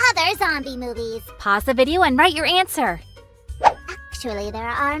all other zombie movies? Pause the video and write your answer. Actually, there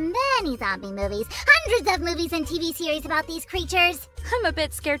are many zombie movies. Hundreds of movies and TV series about these creatures. I'm a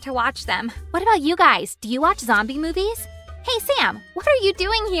bit scared to watch them. What about you guys? Do you watch zombie movies? Hey, Sam, what are you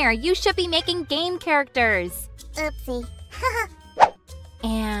doing here? You should be making game characters. Oopsie.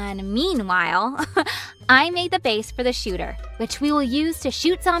 And meanwhile, I made the base for the shooter, which we will use to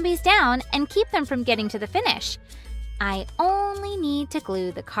shoot zombies down and keep them from getting to the finish. I only need to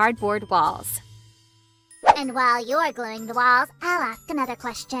glue the cardboard walls. And while you're gluing the walls, I'll ask another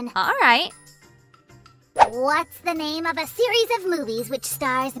question. All right. What's the name of a series of movies which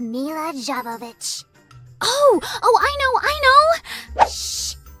stars Mila Jovovich? Oh, I know!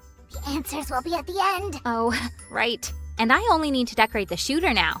 Shh! The answers will be at the end. Oh, right. And I only need to decorate the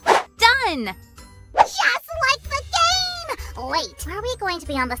shooter now. Done! Just like the game! Wait, are we going to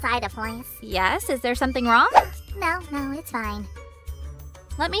be on the side of horse? Yes, is there something wrong? No, it's fine.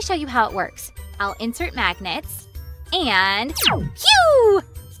 Let me show you how it works. I'll insert magnets, and... Phew!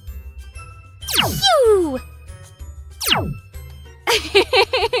 Phew! It's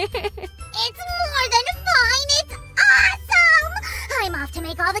more than fine! It's awesome! I'm off to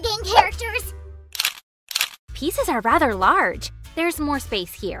make all the game characters. Pieces are rather large. There's more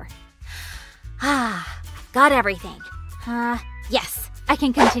space here. Got everything. Yes, I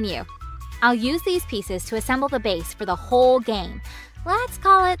can continue. I'll use these pieces to assemble the base for the whole game. Let's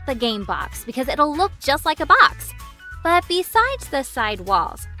call it the game box because it'll look just like a box. But besides the side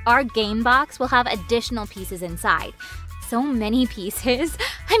walls, our game box will have additional pieces inside. So many pieces.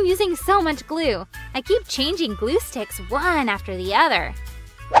 I'm using so much glue. I keep changing glue sticks one after the other.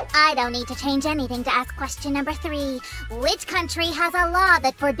 I don't need to change anything to ask question number 3. Which country has a law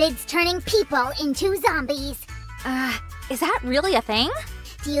that forbids turning people into zombies? Is that really a thing?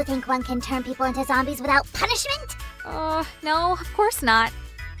 Do you think one can turn people into zombies without punishment? No, of course not.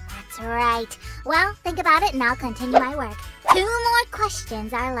 That's right. Well, think about it and I'll continue my work. 2 more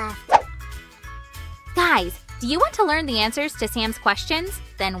questions are left. Guys, do you want to learn the answers to Sam's questions?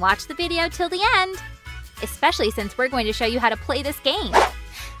 Then watch the video till the end. especially since we're going to show you how to play this game.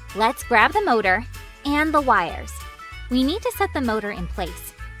 Let's grab the motor and the wires. We need to set the motor in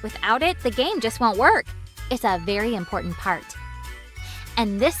place. Without it, the game just won't work. It's a very important part.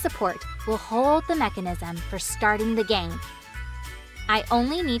 And this support will hold the mechanism for starting the game. I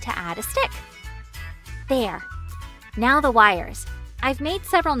only need to add a stick. There. Now the wires. I've made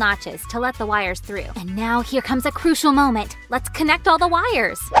several notches to let the wires through. And now here comes a crucial moment. Let's connect all the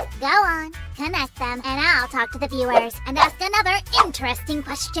wires. Go on, connect them, and I'll talk to the viewers and ask another interesting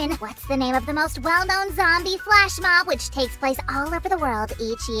question. What's the name of the most well-known zombie flash mob which takes place all over the world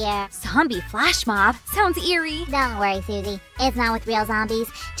each year? Zombie flash mob? Sounds eerie. Don't worry, Susie. It's not with real zombies,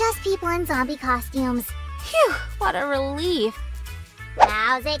 just people in zombie costumes. Phew, what a relief.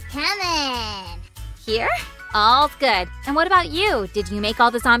 How's it coming? Here? All's good. And what about you? Did you make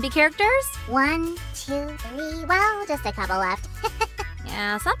all the zombie characters? 1, 2, 3, well, just a couple left.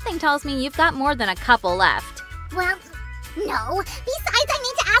 Yeah, something tells me you've got more than a couple left. Well, no. Besides, I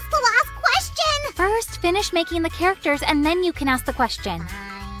need to ask the last question. First, finish making the characters and then you can ask the question.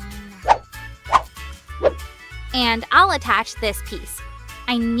 Fine. And I'll attach this piece.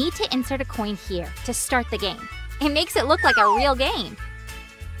 I need to insert a coin here to start the game. It makes it look like a real game.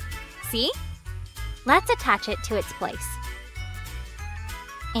 See? Let's attach it to its place.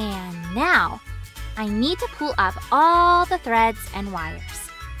 And now, I need to pull up all the threads and wires.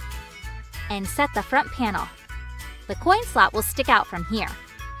 And set the front panel. The coin slot will stick out from here.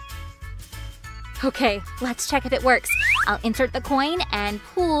 Okay, let's check if it works. I'll insert the coin and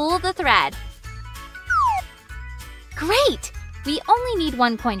pull the thread. Great! We only need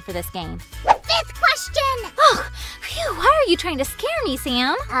 1 coin for this game. 5th question! Oh, phew, why are you trying to scare me,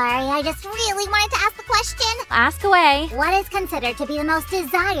 Sam? Sorry, I just really wanted to ask the question. Ask away. What is considered to be the most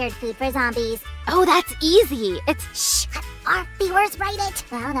desired food for zombies? Oh, that's easy. It's Shh! Our viewers write it.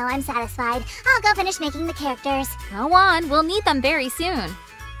 Well, no, I'm satisfied. I'll go finish making the characters. Go on, we'll need them very soon.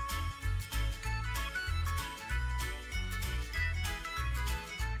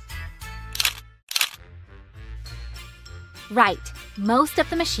 Right, most of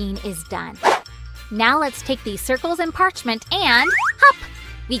the machine is done. Now let's take these circles and parchment and hop!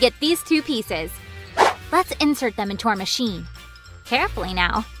 We get these 2 pieces. Let's insert them into our machine. Carefully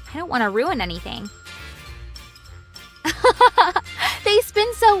now, I don't want to ruin anything. They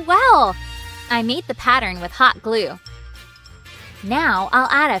spin so well! I made the pattern with hot glue. Now I'll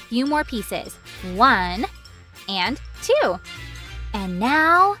add a few more pieces. 1 and 2. And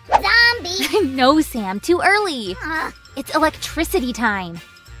now… Zombie! No, Sam, too early. Ugh. It's electricity time.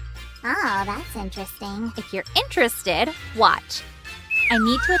 Oh, that's interesting. If you're interested, watch. I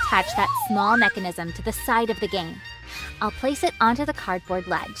need to attach that small mechanism to the side of the game. I'll place it onto the cardboard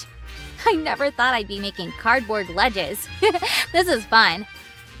ledge. I never thought I'd be making cardboard ledges. This is fun.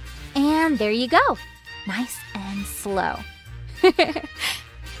 And there you go. Nice and slow.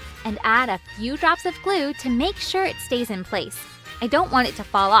 And add a few drops of glue to make sure it stays in place. I don't want it to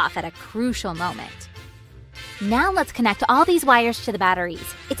fall off at a crucial moment. Now let's connect all these wires to the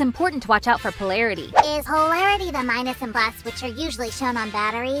batteries. It's important to watch out for polarity. Is polarity the minus and plus, which are usually shown on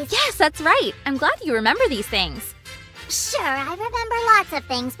batteries? Yes, that's right. I'm glad you remember these things. Sure, I remember lots of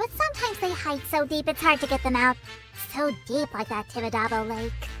things, but sometimes they hide so deep it's hard to get them out. So deep like that Tibidabo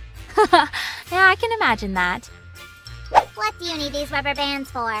Lake. Yeah, I can imagine that. What do you need these rubber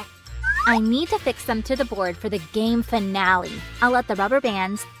bands for? I need to fix them to the board for the game finale. I'll let the rubber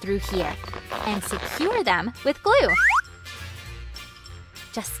bands through here and secure them with glue.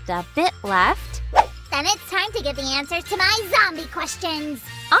 Just a bit left. Then it's time to give the answers to my zombie questions.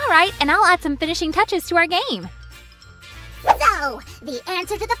 All right, and I'll add some finishing touches to our game. So, the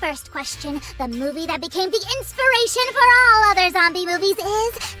answer to the first question, the movie that became the inspiration for all other zombie movies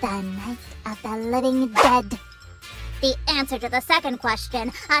is The Night of the Living Dead. The answer to the second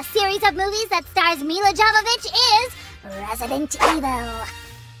question, a series of movies that stars Mila Jovovich, is Resident Evil.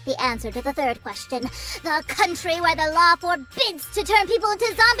 The answer to the third question, the country where the law forbids to turn people into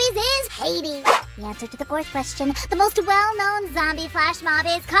zombies, is Haiti. The answer to the fourth question, the most well-known zombie flash mob,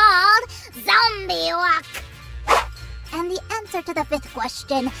 is called Zombie Walk. And the answer to the fifth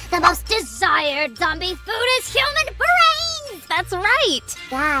question, the most desired zombie food, is human brains! That's right!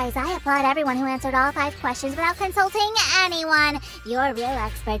 Guys, I applaud everyone who answered all 5 questions without consulting anyone. You're real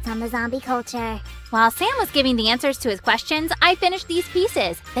experts on the zombie culture. While Sam was giving the answers to his questions, I finished these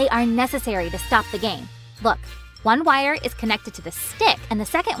pieces. They are necessary to stop the game. Look, one wire is connected to the stick, and the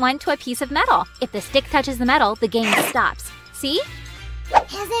second one to a piece of metal. If the stick touches the metal, the game stops. See?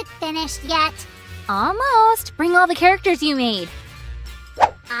 Is it finished yet? Almost. Bring all the characters you made.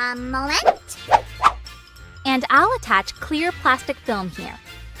 A moment. And I'll attach clear plastic film here.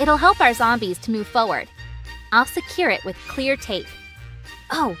 It'll help our zombies to move forward. I'll secure it with clear tape.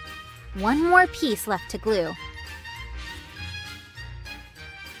 Oh, one more piece left to glue.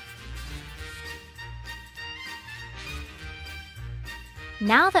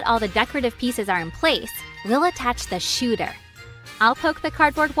 Now that all the decorative pieces are in place, we'll attach the shooter. I'll poke the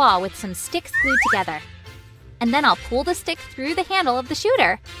cardboard wall with some sticks glued together. And then I'll pull the stick through the handle of the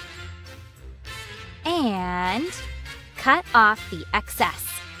shooter. And cut off the excess.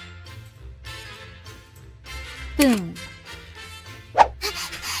 Boom. Here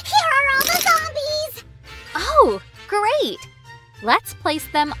are all the zombies! Oh, great! Let's place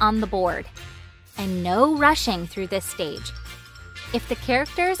them on the board. And no rushing through this stage. If the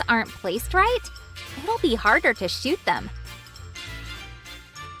characters aren't placed right, it'll be harder to shoot them.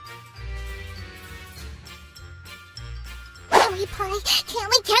 Can we play? Can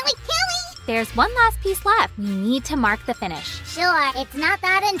we? There's one last piece left. We need to mark the finish. Sure, it's not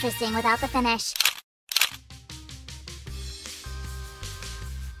that interesting without the finish.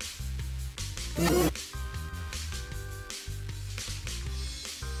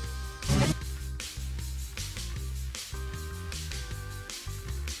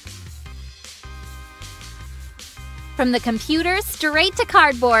 From the computer straight to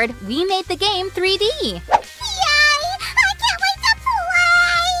cardboard, we made the game 3D. Yay! I can't wait to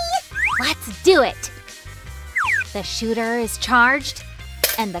play! Let's do it! The shooter is charged,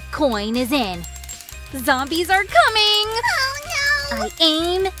 and the coin is in. Zombies are coming! Oh no! I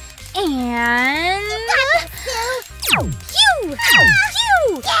aim, and... Phew!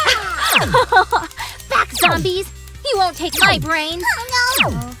 Phew! Yeah! Back, zombies! You won't take my brains! Oh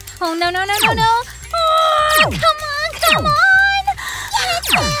no! Oh, no, no, no, no, no! Oh, come on! Get it,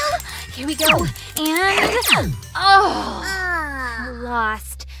 Sue! Here we go, and... Oh!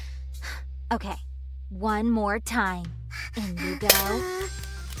 Lost. Okay, one more time. In you go.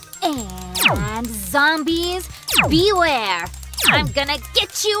 And zombies, beware! I'm gonna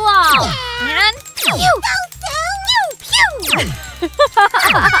get you all! And pew! Pew! Pew!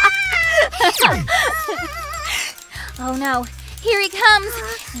 Oh no, here he comes!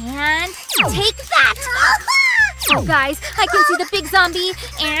 And take that! Oh guys, I can see the big zombie,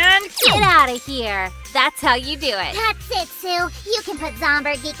 and get out of here! That's how you do it. That's it, Sue. You can put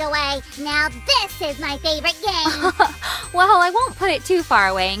Zomber Geek away. Now this is my favorite game. Well, I won't put it too far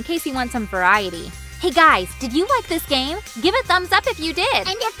away in case you want some variety. Hey guys, did you like this game? Give a thumbs up if you did. And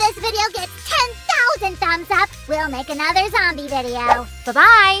if this video gets 10,000 thumbs up, we'll make another zombie video.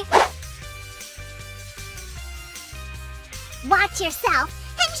 Bye-bye. Watch yourself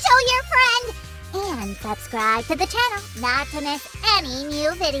and show your friend. And subscribe to the channel not to miss any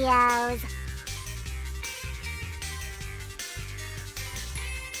new videos.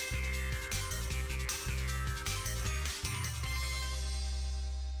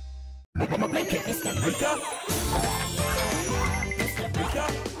 Make it, Mr. Maker. Mr. Maker.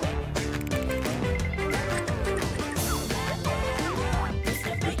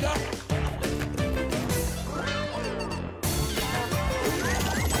 Mr. Maker.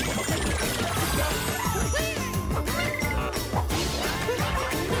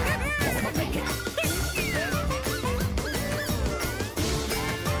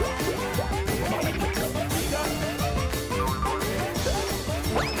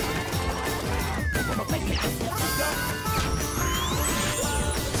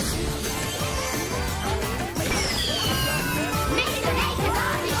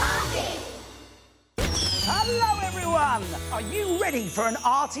 Hello everyone! Are you ready for an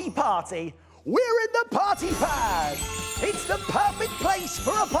arty party? We're in the party pad! It's the perfect place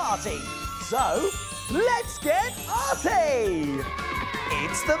for a party! So, let's get arty!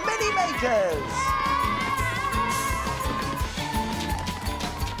 It's the Mini Makers!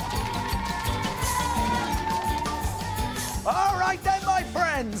 All right then, my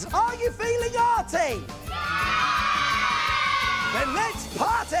friends, are you feeling arty? Then let's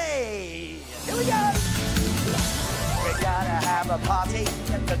party! Here we go! We're gonna have a party,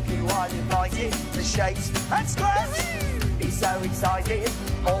 and look who I'm invited. The shapes and squares, be so excited.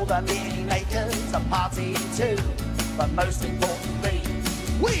 All the Mini Makers are partying too. But most importantly,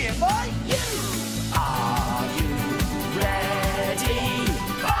 we invite you! Are you ready?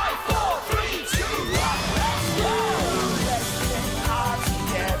 5, 4, 3, 2, 1, let's go! Let's get arty,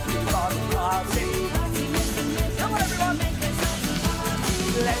 everybody, party. Come on, everyone!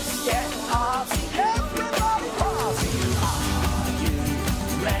 Let's get arty, everybody, party. Are you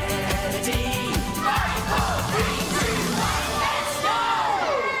ready? 5, 4, 3, 2, 1, let's go!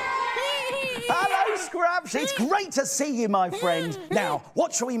 Hello, Scraps. It's great to see you, my friend. Now,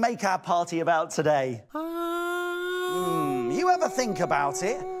 what shall we make our party about today? You ever think about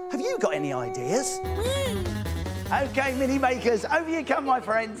it? Have you got any ideas? OK, mini makers, over you come, my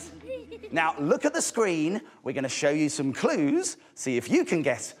friends. Now, look at the screen. We're going to show you some clues. See if you can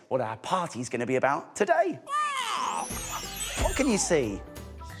guess what our party's going to be about today. What can you see?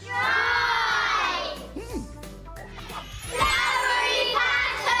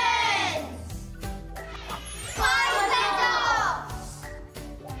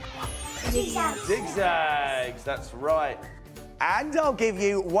 Zigzags, that's right. And I'll give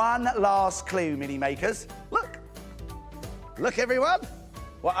you one last clue, mini makers. Look. Look, everyone.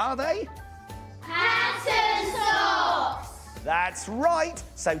 What are they? Pattern socks. That's right.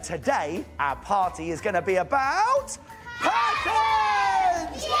 So today, our party is going to be about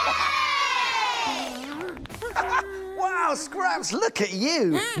patterns! Wow, Scraps, look at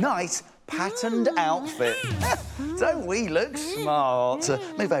you. Nice patterned outfit. Don't we look smart?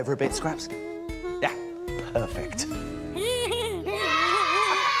 Move over a bit, Scraps. Yeah, perfect.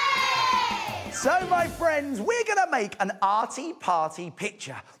 So, my friends, we're going to make an arty party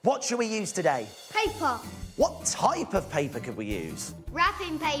picture. What shall we use today? Paper. What type of paper could we use?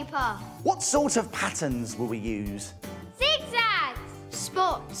 Wrapping paper. What sort of patterns will we use? Zigzags.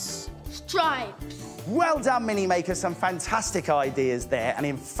 Spots. Stripes. Well done, Mini Maker. Some fantastic ideas there. And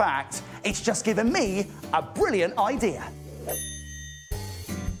in fact, it's just given me a brilliant idea.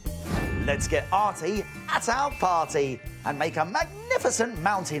 Let's get arty at our party and make a magnificent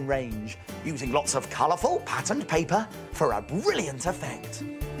mountain range using lots of colourful patterned paper for a brilliant effect.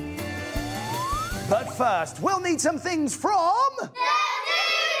 But first, we'll need some things from... the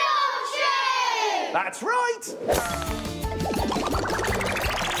Doodle Tube! That's right!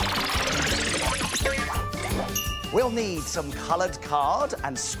 We'll need some coloured card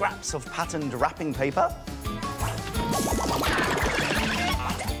and scraps of patterned wrapping paper.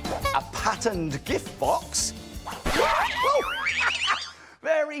 A patterned gift box.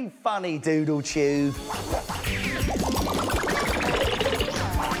 Very funny, Doodle Tube.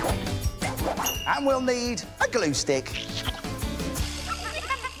 And we'll need a glue stick.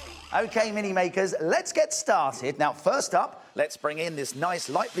 OK, Mini Makers, let's get started. Now, first up, let's bring in this nice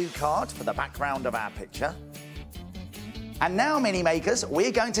light blue card for the background of our picture. And now, Mini Makers,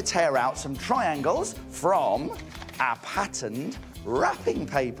 we're going to tear out some triangles from our patterned wrapping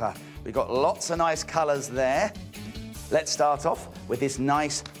paper. We've got lots of nice colours there. Let's start off with this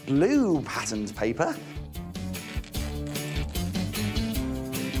nice blue patterned paper.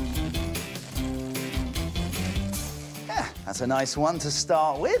 Yeah, that's a nice one to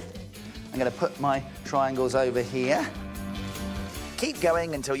start with. I'm going to put my triangles over here. Keep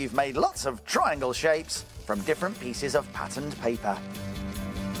going until you've made lots of triangle shapes from different pieces of patterned paper.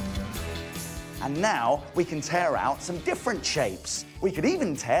 And now we can tear out some different shapes. We could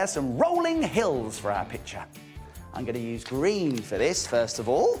even tear some rolling hills for our picture. I'm going to use green for this, first of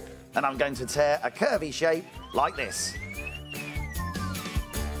all. And I'm going to tear a curvy shape like this.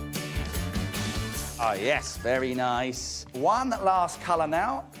 Oh, yes, very nice. One last colour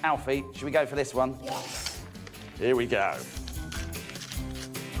now. Alfie, should we go for this one? Yes. Here we go.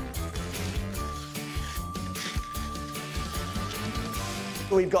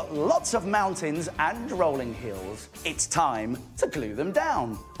 We've got lots of mountains and rolling hills. It's time to glue them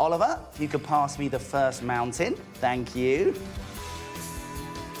down. Oliver, if you could pass me the first mountain. Thank you.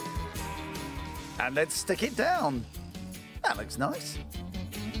 And let's stick it down. That looks nice.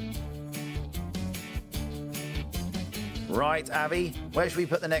 Right, Abby, where should we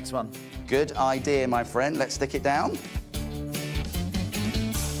put the next one? Good idea, my friend. Let's stick it down.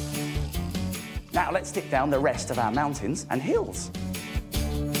 Now let's stick down the rest of our mountains and hills.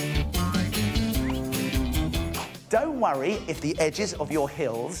 Don't worry if the edges of your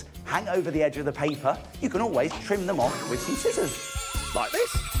hills hang over the edge of the paper. You can always trim them off with some scissors, like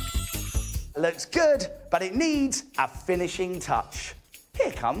this. Looks good, but it needs a finishing touch.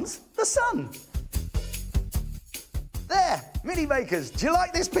 Here comes the sun. There, Mini Makers, do you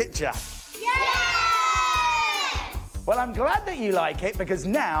like this picture? Yes! Well, I'm glad that you like it, because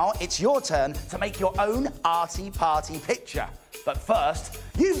now it's your turn to make your own arty party picture. But first,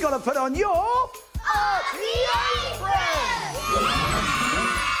 you've got to put on your...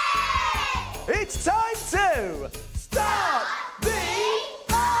 It's time to start the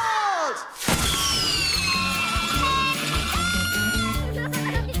art!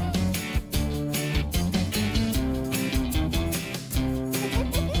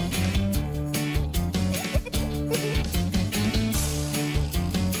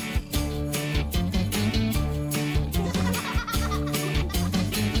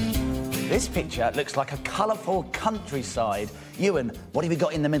 This picture looks like a colourful countryside. Ewan, what have we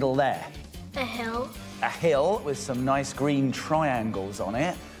got in the middle there? A hill. A hill with some nice green triangles on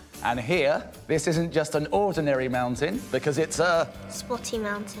it. And here, this isn't just an ordinary mountain, because it's a Spotty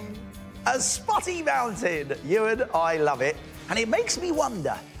mountain. spotty mountain. Ewan, I love it. And it makes me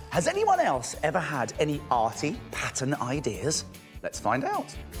wonder, has anyone else ever had any arty pattern ideas? Let's find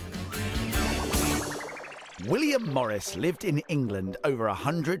out. William Morris lived in England over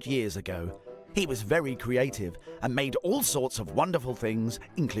 100 years ago. He was very creative and made all sorts of wonderful things,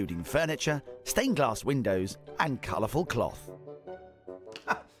 including furniture, stained glass windows, and colourful cloth.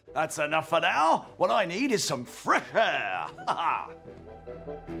 That's enough for now. What I need is some fresh air.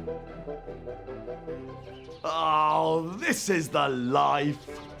 Oh, this is the life.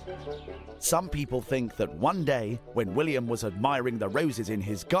 Some people think that one day, when William was admiring the roses in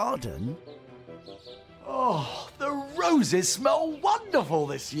his garden... Oh, the roses smell wonderful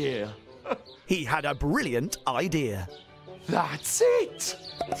this year. He had a brilliant idea. That's it!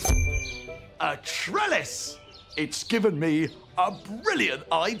 A trellis! It's given me a brilliant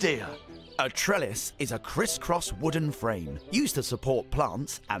idea. A trellis is a crisscross wooden frame used to support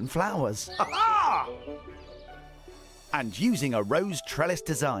plants and flowers. Ha-ha! And using a rose trellis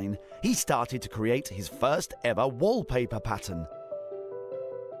design, he started to create his first ever wallpaper pattern.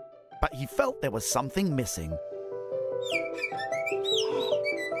 But he felt there was something missing.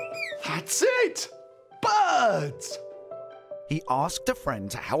 That's it! Birds! He asked a friend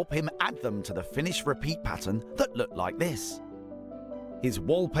to help him add them to the finished repeat pattern that looked like this. His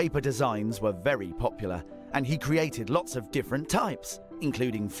wallpaper designs were very popular, and he created lots of different types,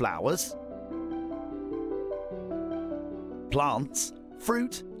 including flowers, plants,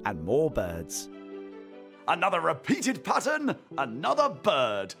 fruit, and more birds. Another repeated pattern, another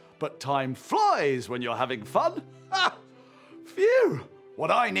bird. But time flies when you're having fun. Ha! Phew! What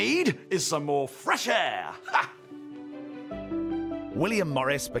I need is some more fresh air. Ha! William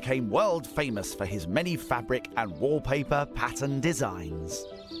Morris became world famous for his many fabric and wallpaper pattern designs.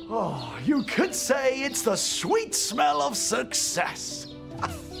 Oh, you could say it's the sweet smell of success.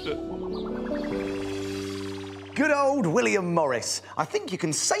 Good old William Morris. I think you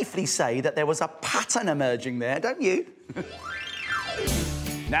can safely say that there was a pattern emerging there, don't you?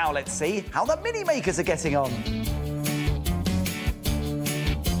 Now let's see how the mini makers are getting on.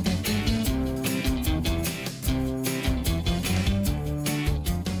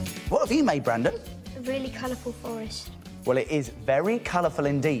 What have you made, Brandon? A really colourful forest. Well, it is very colourful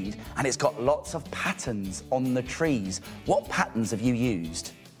indeed, and it's got lots of patterns on the trees. What patterns have you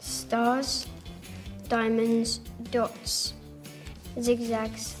used? Stars, diamonds, dots,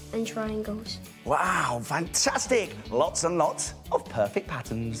 zigzags and triangles. Wow, fantastic! Lots and lots of perfect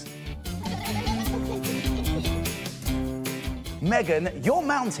patterns. Megan, your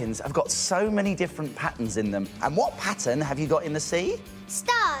mountains have got so many different patterns in them. And what pattern have you got in the sea?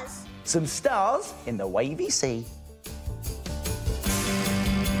 Stars. Some stars in the wavy sea.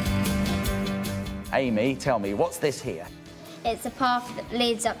 Amy, tell me, what's this here? It's a path that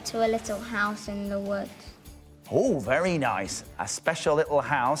leads up to a little house in the woods. Oh, very nice. A special little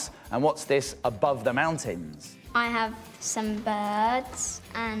house. And what's this above the mountains? I have some birds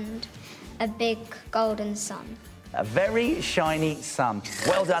and a big golden sun. A very shiny sun.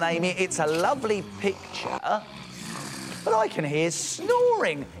 Well done, Amy. It's a lovely picture. But I can hear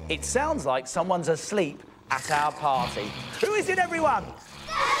snoring. It sounds like someone's asleep at our party. Who is it, everyone?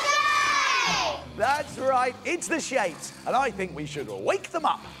 That's right, it's the Shapes. And I think we should wake them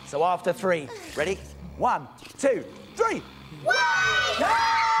up. So after 3, ready? 1, 2, 3. Wake up!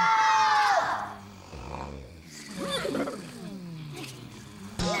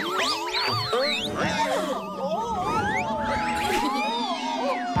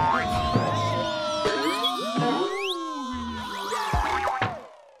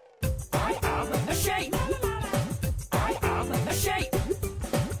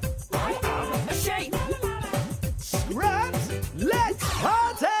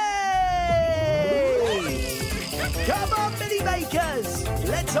 Come on, mini makers!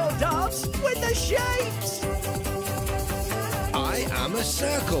 Let's all dance with the Shapes! I am a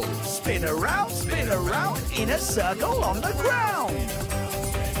circle. Spin around in a circle on the ground.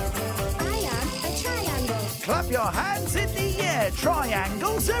 I am a triangle. Clap your hands in the air,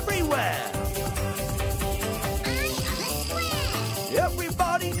 triangles everywhere. I am a square.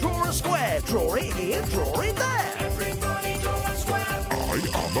 Everybody draw a square, draw it here, draw it there. Everybody draw a square. I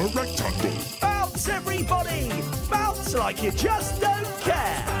am a rectangle. Bounce, everybody! Bounce like you just don't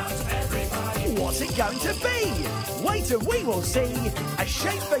care! What's it going to be? Wait and we will see a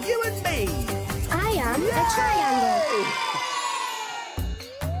shape for you and me! I am a triangle.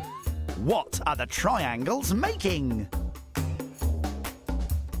 What are the triangles making?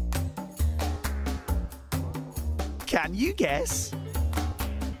 Can you guess?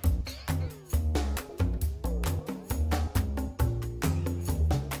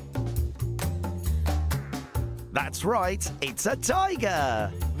 That's right, it's a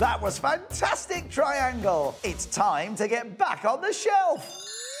tiger. That was fantastic, Triangle. It's time to get back on the shelf.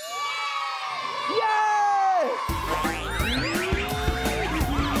 Yay!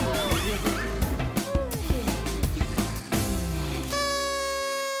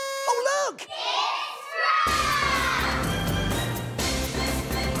 Oh, look!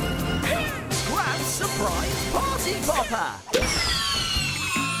 Scrap's surprise party popper.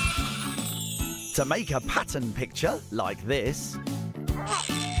 To make a pattern picture like this,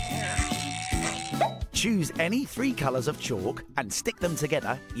 choose any 3 colours of chalk and stick them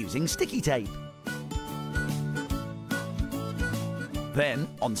together using sticky tape. Then,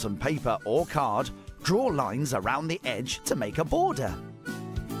 on some paper or card, draw lines around the edge to make a border.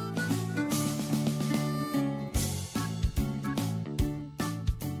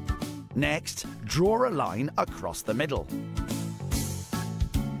 Next, draw a line across the middle.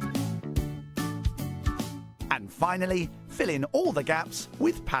 And finally, fill in all the gaps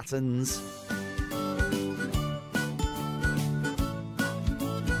with patterns.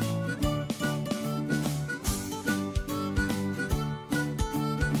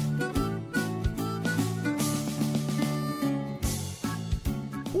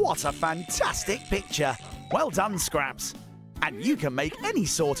 What a fantastic picture! Well done, Scraps. And you can make any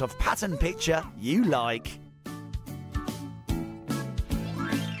sort of pattern picture you like.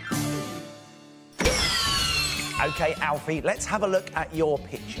 OK, Alfie, let's have a look at your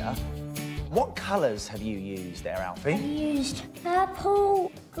picture. What colours have you used there, Alfie? I used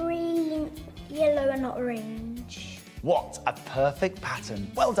purple, green, yellow and orange. What a perfect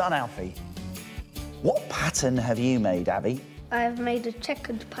pattern. Well done, Alfie. What pattern have you made, Abby? I have made a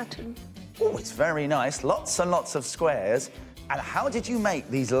checkered pattern. Oh, it's very nice. Lots and lots of squares. And how did you make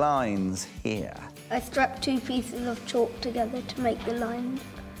these lines here? I strapped 2 pieces of chalk together to make the line.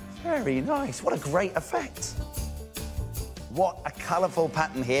 Very nice. What a great effect. What a colourful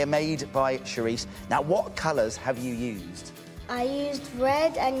pattern here made by Charisse. Now, what colours have you used? I used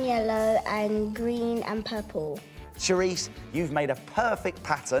red and yellow and green and purple. Charisse, you've made a perfect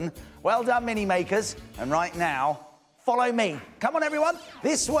pattern. Well done, Mini Makers. And right now, follow me. Come on, everyone.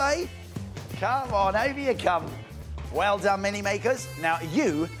 This way. Come on, over you come. Well done, Mini Makers. Now,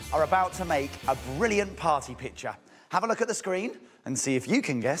 you are about to make a brilliant party picture. Have a look at the screen and see if you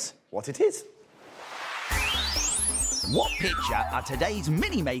can guess what it is. What picture are today's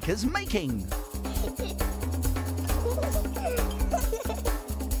Mini Makers making?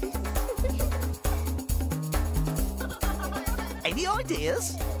 Any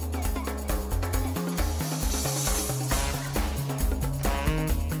ideas?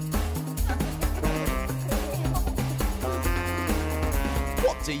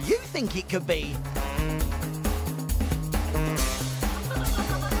 What do you think it could be?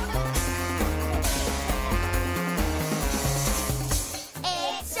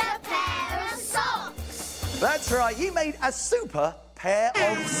 It's a pair of socks. That's right, you made a super pair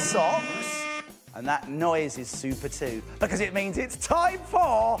of socks. And that noise is super too, because it means it's time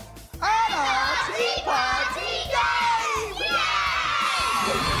for an Arty Party Game!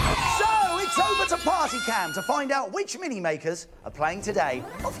 So, it's over to Party Cam to find out which Mini Makers are playing today.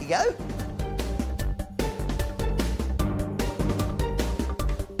 Off you go.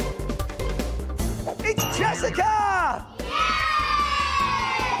 It's Jessica! Yay!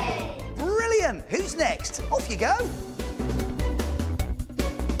 Brilliant! Who's next? Off you go.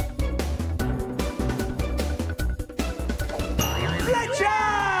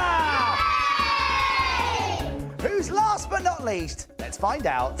 Who's last but not least? Let's find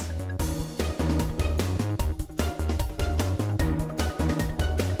out.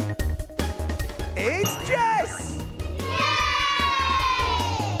 It's Jess! Yay!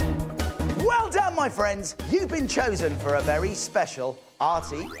 Well done, my friends. You've been chosen for a very special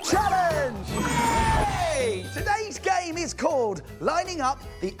Arty Challenge! Yay! Today's game is called Lining Up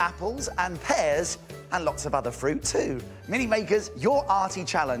the Apples and Pears and lots of other fruit too. Mini Makers, your Arty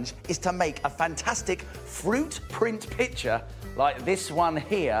challenge is to make a fantastic fruit print picture like this one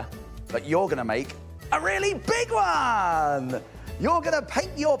here, but you're gonna make a really big one. You're gonna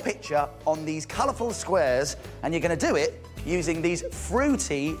paint your picture on these colourful squares and you're gonna do it using these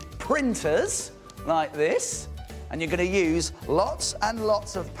fruity printers like this, and you're gonna use lots and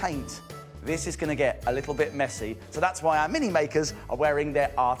lots of paint. This is going to get a little bit messy, so that's why our Mini Makers are wearing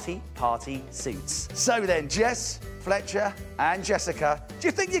their Arty Party suits. So then, Jess, Fletcher and Jessica, do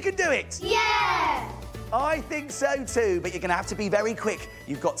you think you can do it? Yeah! I think so too, but you're going to have to be very quick.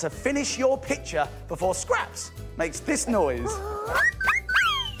 You've got to finish your picture before Scraps makes this noise.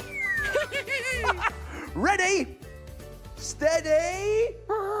 Ready? Steady?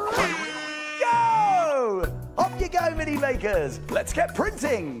 Go! Up you go, mini makers. Let's get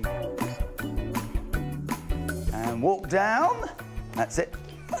printing. And walk down. That's it.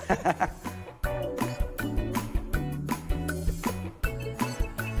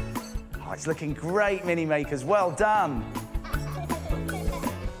 Oh, it's looking great, mini makers. Well done.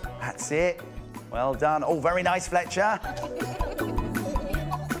 That's it. Well done. Oh, very nice, Fletcher.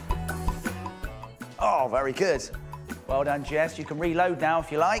 Oh, very good. Well done, Jess. You can reload now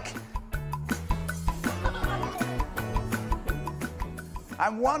if you like.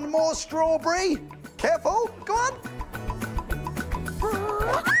 And one more strawberry. Careful. Go on.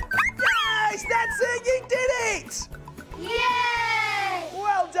 Yes, that's it. You did it. Yay!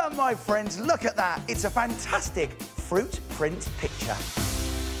 Well done, my friends. Look at that. It's a fantastic fruit print picture.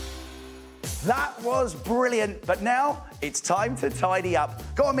 That was brilliant, but now it's time to tidy up.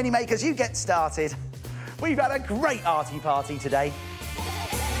 Go on, mini makers, you get started. We've had a great arty party today.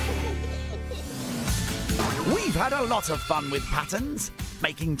 We've had a lot of fun with patterns,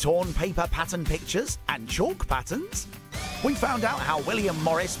 making torn paper pattern pictures and chalk patterns. We found out how William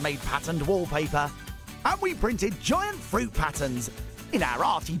Morris made patterned wallpaper, and we printed giant fruit patterns in our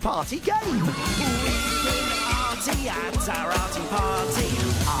arty party game. Arty at our arty party.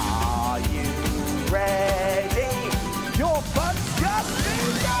 Are you ready? Your fun's just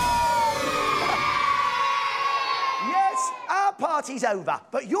begun! Yes, our party's over,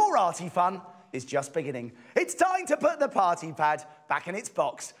 but your arty fun is just beginning. It's time to put the party pad back in its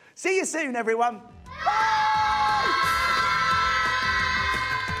box. See you soon, everyone. Bye!